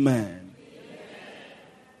 Say amen.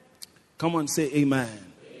 Come on, say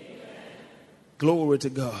amen. Glory to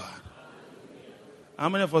God. How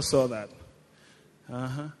many of us saw that?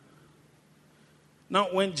 Now,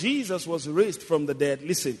 when Jesus was raised from the dead,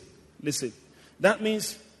 listen. That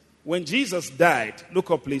means when Jesus died, look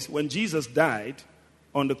up please, when Jesus died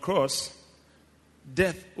on the cross,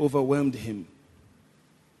 death overwhelmed him.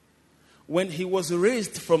 When he was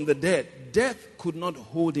raised from the dead, death could not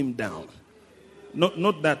hold him down.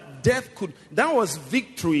 Not that death could, that was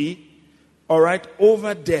victory, all right,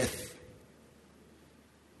 over death.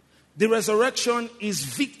 The resurrection is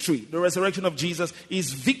victory. The resurrection of Jesus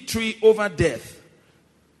is victory over death.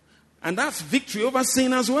 And that's victory over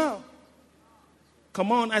sin as well.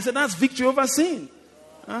 Come on, I said that's victory over sin.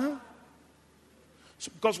 So,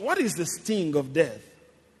 because what is the sting of death?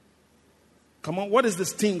 Come on, what is the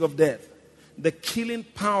sting of death? The killing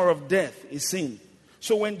power of death is sin.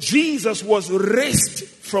 So when Jesus was raised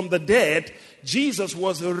from the dead, Jesus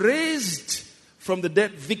was raised from the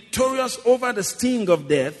dead victorious over the sting of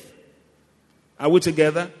death. Are we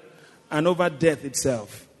together? And over death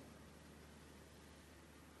itself.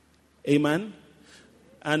 Amen.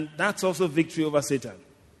 And that's also victory over Satan.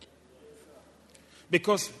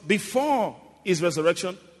 Because before his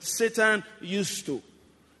resurrection, Satan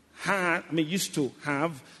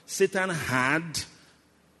Satan had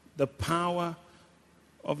the power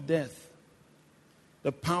of death.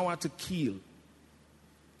 The power to kill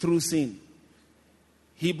through sin.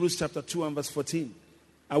 Hebrews chapter 2 and verse 14.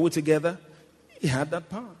 Are we together? He had that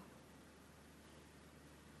power.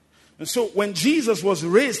 And so when Jesus was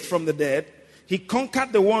raised from the dead, he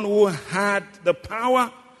conquered the one who had the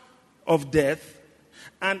power of death.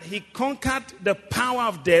 And he conquered the power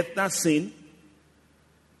of death, that's sin.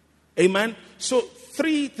 Amen. So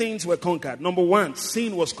 3 things were conquered. Number 1,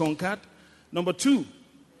 sin was conquered. Number 2,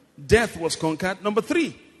 death was conquered. Number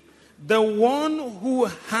 3, the one who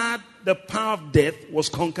had the power of death was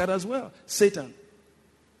conquered as well. Satan.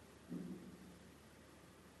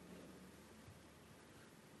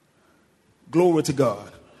 Glory to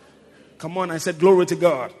God. Come on, I said glory to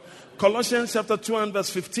God. Colossians chapter 2 and verse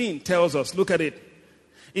 15 tells us, look at it.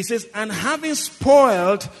 It says, and having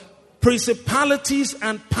spoiled principalities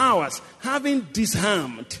and powers, having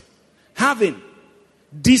disarmed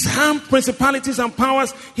principalities and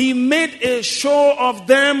powers, he made a show of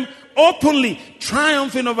them openly,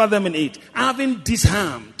 triumphing over them in it. Having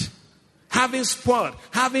disarmed, having spoiled,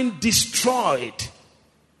 having destroyed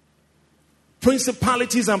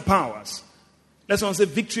principalities and powers. Let's all say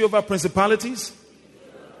victory over principalities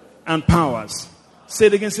and powers. Say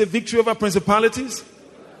it again, say victory over principalities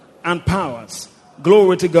and powers.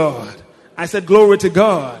 Glory to God. I said glory to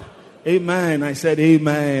God. Amen. I said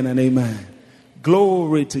amen and amen.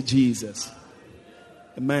 Glory to Jesus.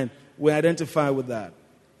 Amen. We identify with that.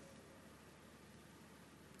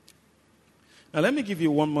 Now let me give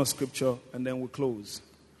you one more scripture and then we'll close.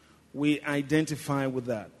 We identify with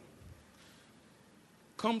that.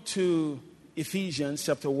 Come to Ephesians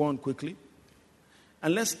chapter 1 quickly.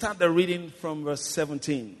 And let's start the reading from verse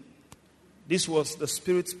 17. This was the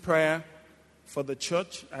Spirit's prayer for the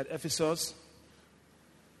church at Ephesus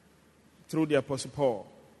through the Apostle Paul.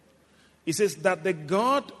 He says that the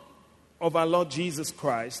God of our Lord Jesus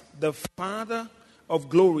Christ, the Father of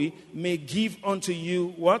glory, may give unto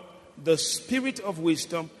you what? The spirit of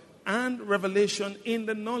wisdom and revelation in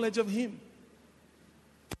the knowledge of him.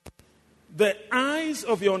 The eyes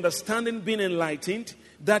of your understanding being enlightened,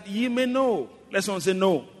 that ye may know. Let's all say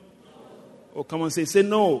no. Oh, come on, say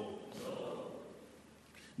no.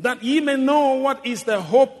 That ye may know what is the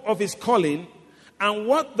hope of his calling, and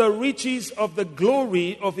what the riches of the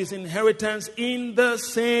glory of his inheritance in the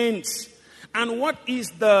saints, and what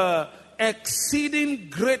is the exceeding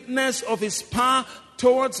greatness of his power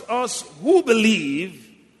towards us who believe,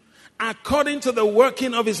 according to the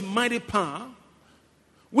working of his mighty power,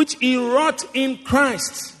 which he wrought in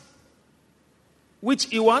Christ. Which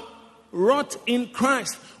he what? Wrought in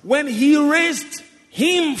Christ. When he raised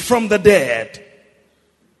him from the dead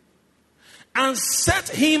and set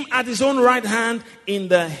him at his own right hand in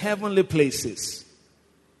the heavenly places.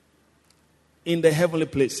 In the heavenly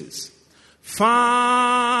places. Far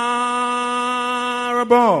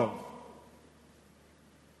above.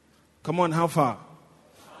 Come on, how far?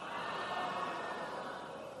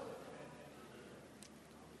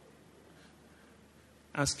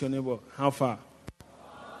 Ask your neighbor, how far?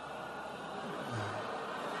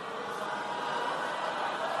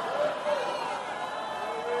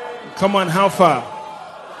 Come on, how far?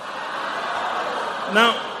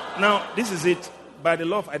 Now, this is it. By the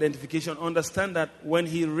law of identification, understand that when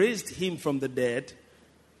he raised him from the dead,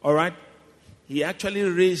 all right, he actually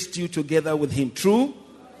raised you together with him. True?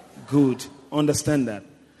 Good. Understand that.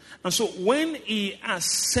 And so when he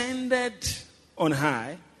ascended on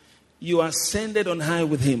high, you ascended on high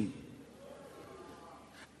with him.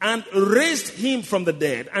 And raised him from the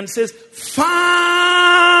dead and says,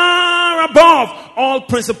 far above all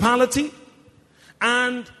principality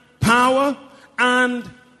and power and,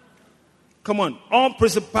 come on, all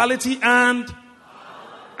principality and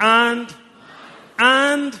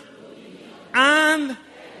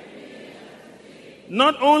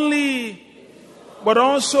not only, but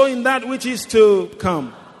also in that which is to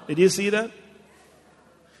come. Did you see that?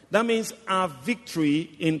 That means our victory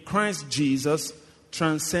in Christ Jesus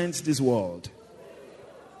transcends this world.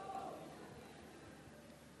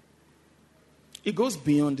 It goes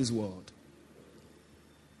beyond this world.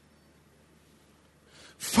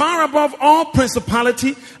 Far above all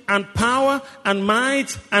principality and power and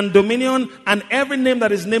might and dominion and every name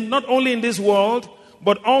that is named, not only in this world,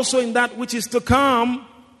 but also in that which is to come,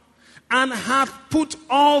 and hath put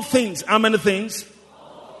all things, how many things?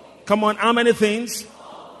 Come on, how many things?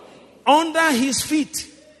 Under his feet.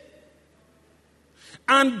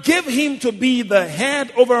 And gave him to be the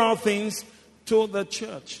head over all things to the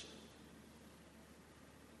church.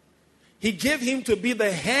 He gave him to be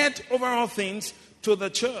the head over all things to the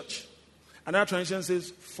church. And that translation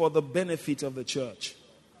says, for the benefit of the church.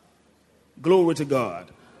 Glory to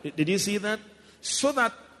God. Did you see that? So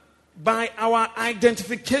that by our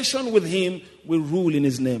identification with him, we rule in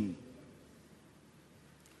his name.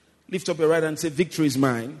 Lift up your right hand and say, victory is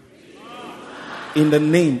mine. In the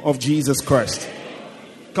name of Jesus Christ.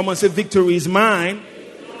 Come on, say, victory is mine.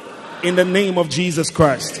 In the name of Jesus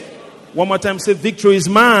Christ. One more time, say, victory is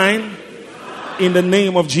mine. In the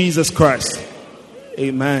name of Jesus Christ.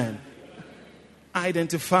 Amen.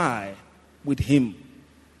 Identify with him.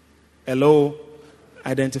 Hello?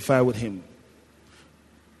 Identify with him.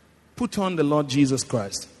 Put on the Lord Jesus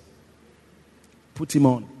Christ. Put him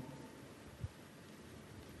on.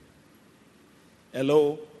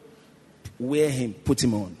 Hello? Wear him. Put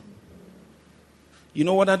him on. You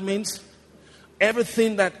know what that means?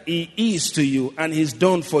 Everything that he is to you and he's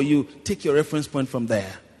done for you, take your reference point from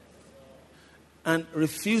there. And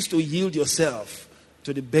refuse to yield yourself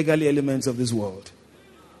to the beggarly elements of this world.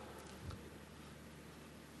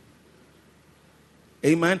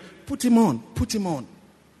 Amen. Put him on. Put him on.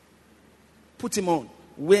 Put him on.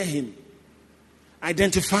 Wear him.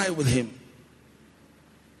 Identify with him.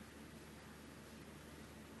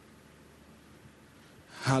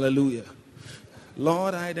 Hallelujah.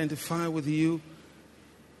 Lord, I identify with you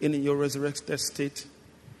in your resurrected state.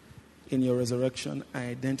 In your resurrection, I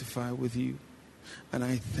identify with you. And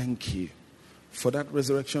I thank you for that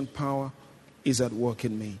resurrection power is at work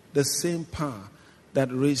in me. The same power that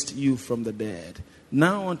raised you from the dead.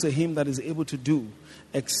 Now unto him that is able to do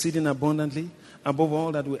exceeding abundantly above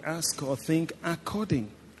all that we ask or think, according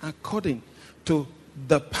to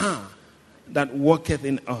the power that worketh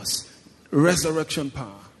in us. Resurrection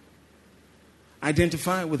power.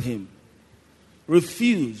 Identify with him.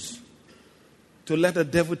 Refuse to let the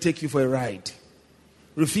devil take you for a ride.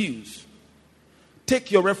 Refuse.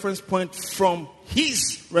 Take your reference point from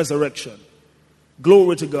his resurrection.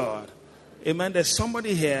 Glory to God. Amen. There's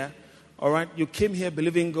somebody here, all right, you came here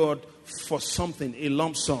believing God for something, a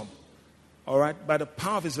lump sum. All right, by the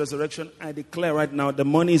power of his resurrection, I declare right now, the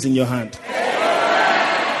money is in your hand.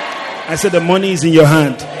 I said the money is in your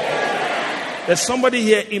hand. There's somebody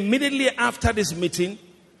here, immediately after this meeting,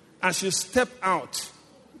 as you step out,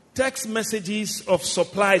 text messages of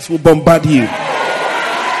supplies will bombard you.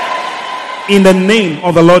 In the name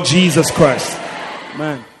of the Lord Jesus Christ.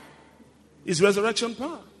 Man, it's resurrection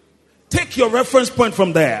power. Take your reference point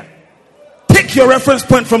from there. Take your reference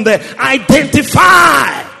point from there.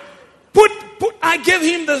 Identify. I gave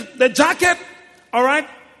him the jacket. All right.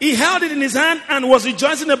 He held it in his hand and was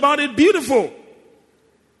rejoicing about it. Beautiful.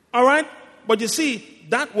 All right. But you see,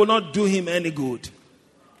 that will not do him any good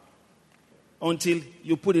until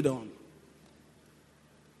you put it on.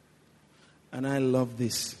 And I love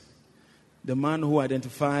this. The man who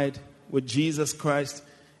identified with Jesus Christ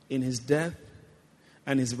in his death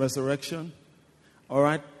and his resurrection, all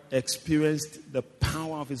right, experienced the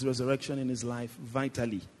power of his resurrection in his life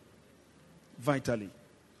vitally. Vitally.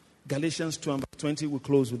 Galatians 2:20, we'll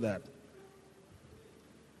close with that.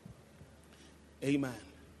 Amen.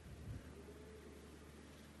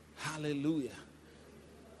 Hallelujah.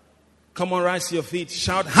 Come on, rise to your feet.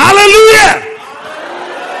 Shout, hallelujah!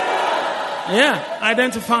 Yeah,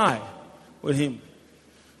 identify with him.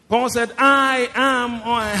 Paul said, I am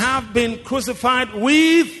or I have been crucified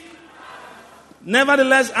with,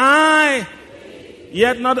 nevertheless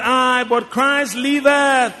yet not I, but Christ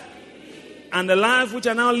liveth. And the life which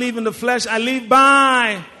I now live in the flesh, I live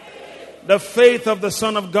by the faith of the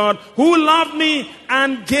Son of God, who loved me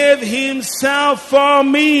and gave himself for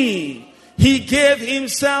me. He gave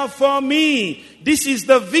himself for me. This is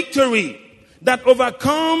the victory that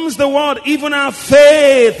overcomes the world, even our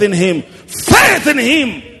faith in him. Faith in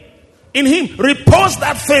him. In him. Repose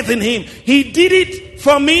that faith in him. He did it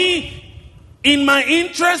for me, in my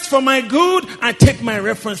interest, for my good. I take my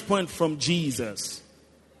reference point from Jesus.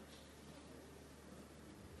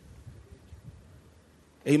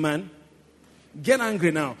 Amen. Get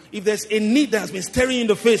angry now. If there's a need that has been staring you in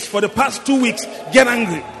the face for the past 2 weeks, get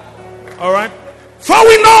angry. All right? For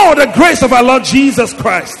we know the grace of our Lord Jesus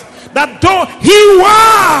Christ, that though he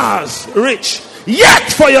was rich,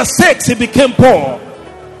 yet for your sakes he became poor.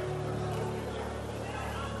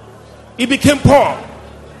 He became poor.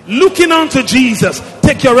 Looking unto Jesus.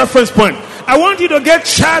 Take your reference point. I want you to get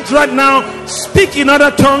charged right now. Speak in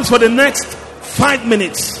other tongues for the next 5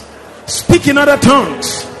 minutes. Speak in other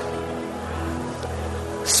tongues.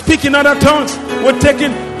 Speak in other tongues.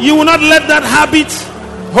 You will not let that habit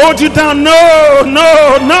hold you down. No.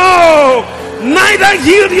 Neither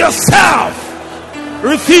yield yourself.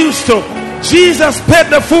 Refuse to. Jesus paid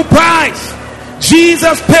the full price.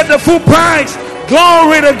 Jesus paid the full price.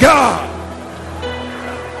 Glory to God.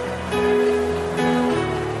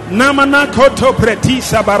 Namanakoto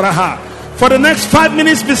pretisa baraha. For the next 5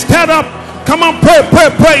 minutes, be stirred up. Come on,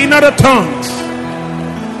 pray in other tongues.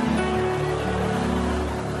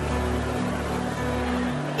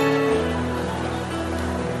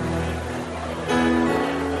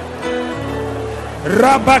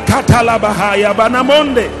 Rabakatalabahaya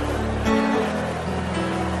banamonde.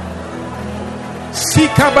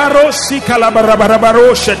 Sikabaro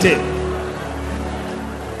sikalabarabaroshete.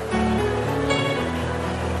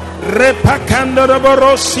 Repakando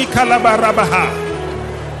roboro sikalabarabaha.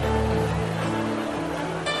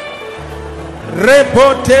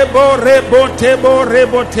 Rebotebo.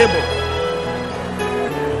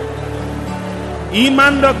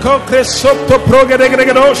 Imando kokre sotto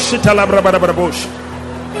progedegregosh talabrabarabosh.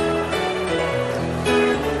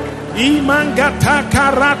 Imangata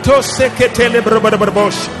karato seketele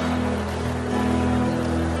brabarabosh.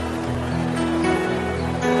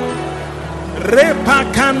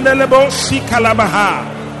 Repakandelebo sikalabaha.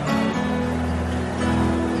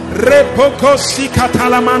 Repoko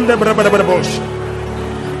sikatalamande brabarabosh.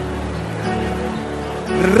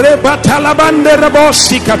 Rebatalabande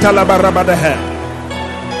rabosi katalabarabadahe.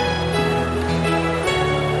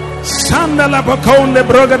 Sandala bakonde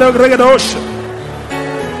brogado gregadosh.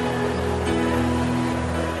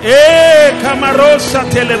 Kamarosa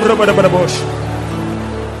telebrobarabosh.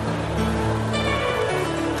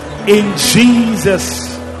 In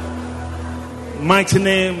Jesus' mighty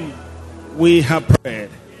name we have prayed.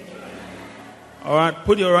 All right,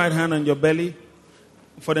 put your right hand on your belly.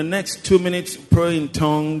 For the next 2 minutes, pray in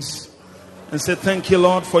tongues and say, thank you,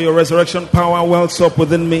 Lord, for your resurrection power wells up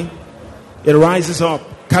within me. It rises up.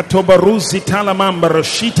 Katobaruzi talamamba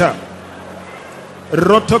roshita.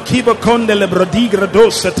 Rotokiba kondele brodigra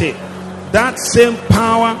dosate. That same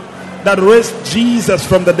power that raised Jesus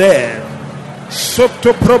from the dead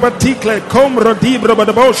Sotto probaticle combro di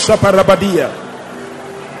brobadabosha parabadia.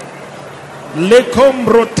 Le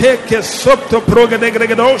combro teke sotto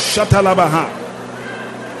progedegregedosha talabaha.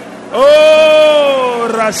 Oh,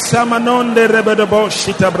 rasamanonde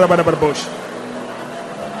rebedeboshita brabadabosh.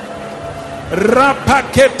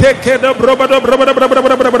 Rapakete kedo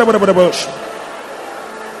brobadabosh.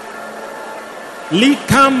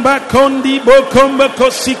 Likamba kondi bokomba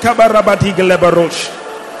kosika barabadi lebarosh.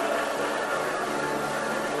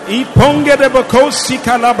 Iponge de bokosi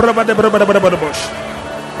kalabraba de brabadabosh.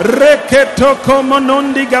 Reketo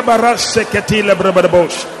komonondi gabarase ketile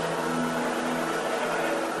brabadabosh.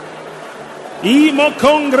 Imo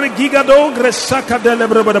kongre gigadogre saka de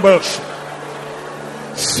brabadabosh.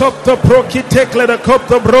 Sotto prokitekle de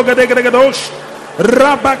kopto broga de gregadosh.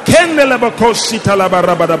 Rabakende le bokosi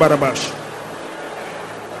talabarabadabash.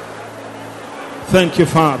 Thank you,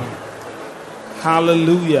 Father.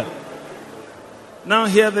 Hallelujah. Now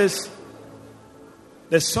hear this.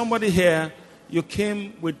 There's somebody here. You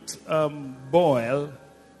came with boil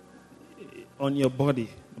on your body.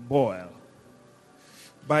 Boil.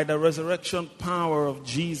 By the resurrection power of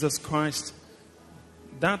Jesus Christ,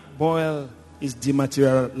 that boil is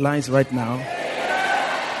dematerialized right now.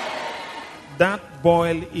 That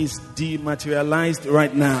boil is dematerialized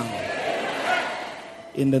right now.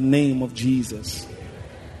 In the name of Jesus.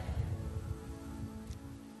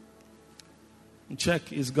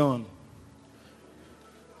 Check is gone.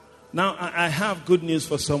 Now I have good news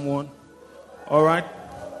for someone. All right.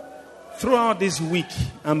 Throughout this week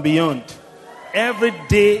and beyond, every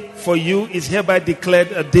day for you is hereby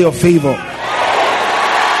declared a day of favor.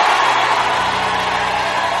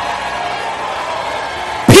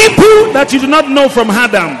 People that you do not know from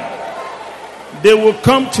Adam, they will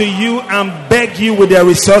come to you and beg you with their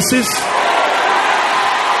resources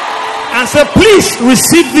and say, please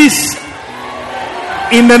receive this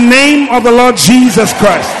in the name of the Lord Jesus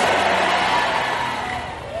Christ.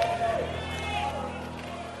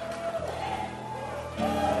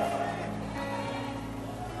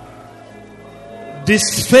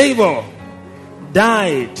 This favor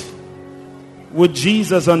died with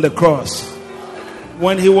Jesus on the cross.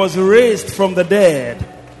 When he was raised from the dead,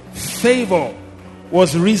 favor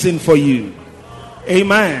was risen for you.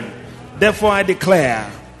 Amen. Therefore I declare,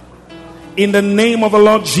 in the name of the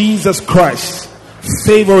Lord Jesus Christ,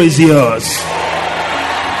 favor is yours.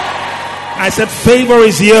 I said favor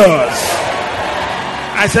is yours.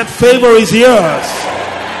 I said favor is yours.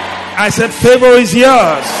 I said favor is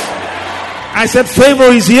yours. I said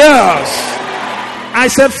favor is yours. I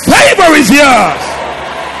said favor is yours.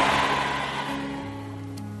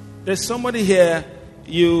 There's somebody here,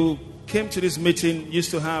 you came to this meeting,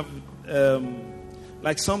 used to have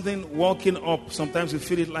like something walking up. Sometimes you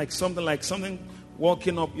feel it like something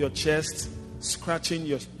walking up your chest, scratching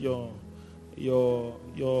your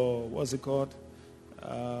what's it called?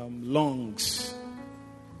 Lungs.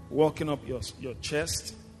 Walking up your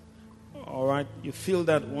chest. All right, you feel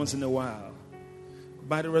that once in a while.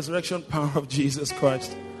 By the resurrection power of Jesus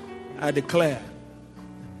Christ, I declare,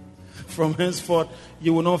 from henceforth,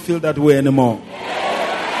 you will not feel that way anymore.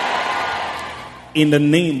 In the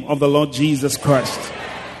name of the Lord Jesus Christ.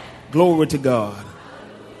 Glory to God.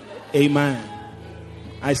 Amen.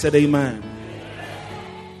 I said amen.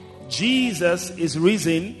 Jesus is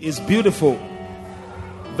risen, is beautiful.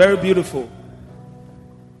 Very beautiful.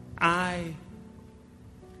 I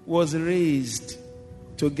was raised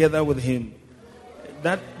together with him.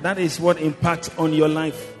 That is what impacts on your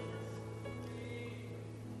life.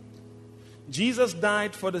 Jesus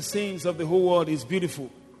died for the sins of the whole world. Is beautiful.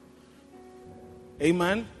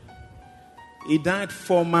 Amen. He died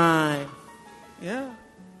for my, It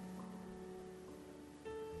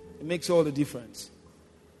makes all the difference.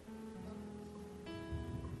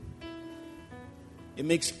 It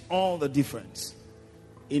makes all the difference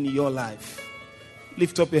in your life.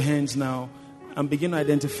 Lift up your hands now and begin to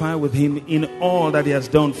identify with him in all that he has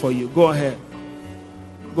done for you. Go ahead.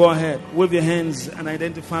 Go ahead. Wave your hands and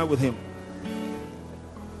identify with him.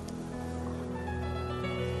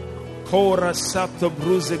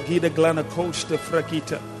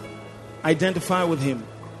 Identify with him.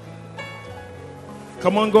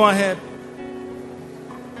 Come on, go ahead.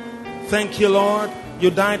 Thank you, Lord. You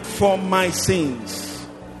died for my sins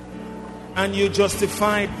and you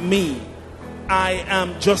justified me. I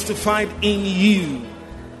am justified in you.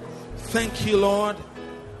 Thank you, Lord.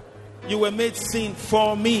 You were made sin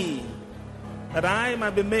for me, that I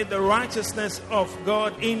might be made the righteousness of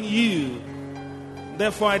God in you.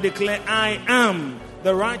 Therefore I declare I am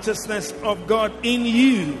the righteousness of God in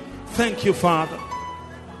you. Thank you, Father.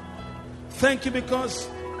 Thank you because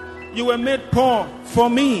You were made poor for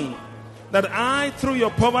me, that I, through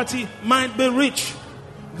your poverty, might be rich.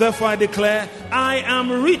 Therefore I declare, I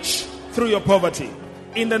am rich through your poverty.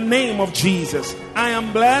 In the name of Jesus, I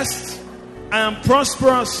am blessed. I am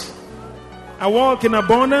prosperous. I walk in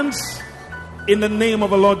abundance. In the name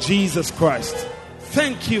of the Lord Jesus Christ.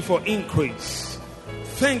 Thank you for increase.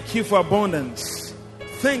 Thank you for abundance.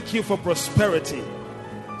 Thank you for prosperity.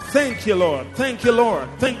 Thank you, Lord. Thank you, Lord.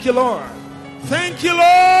 Thank you, Lord. Thank you,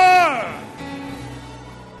 Lord.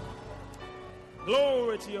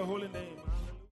 Glory to your holy name.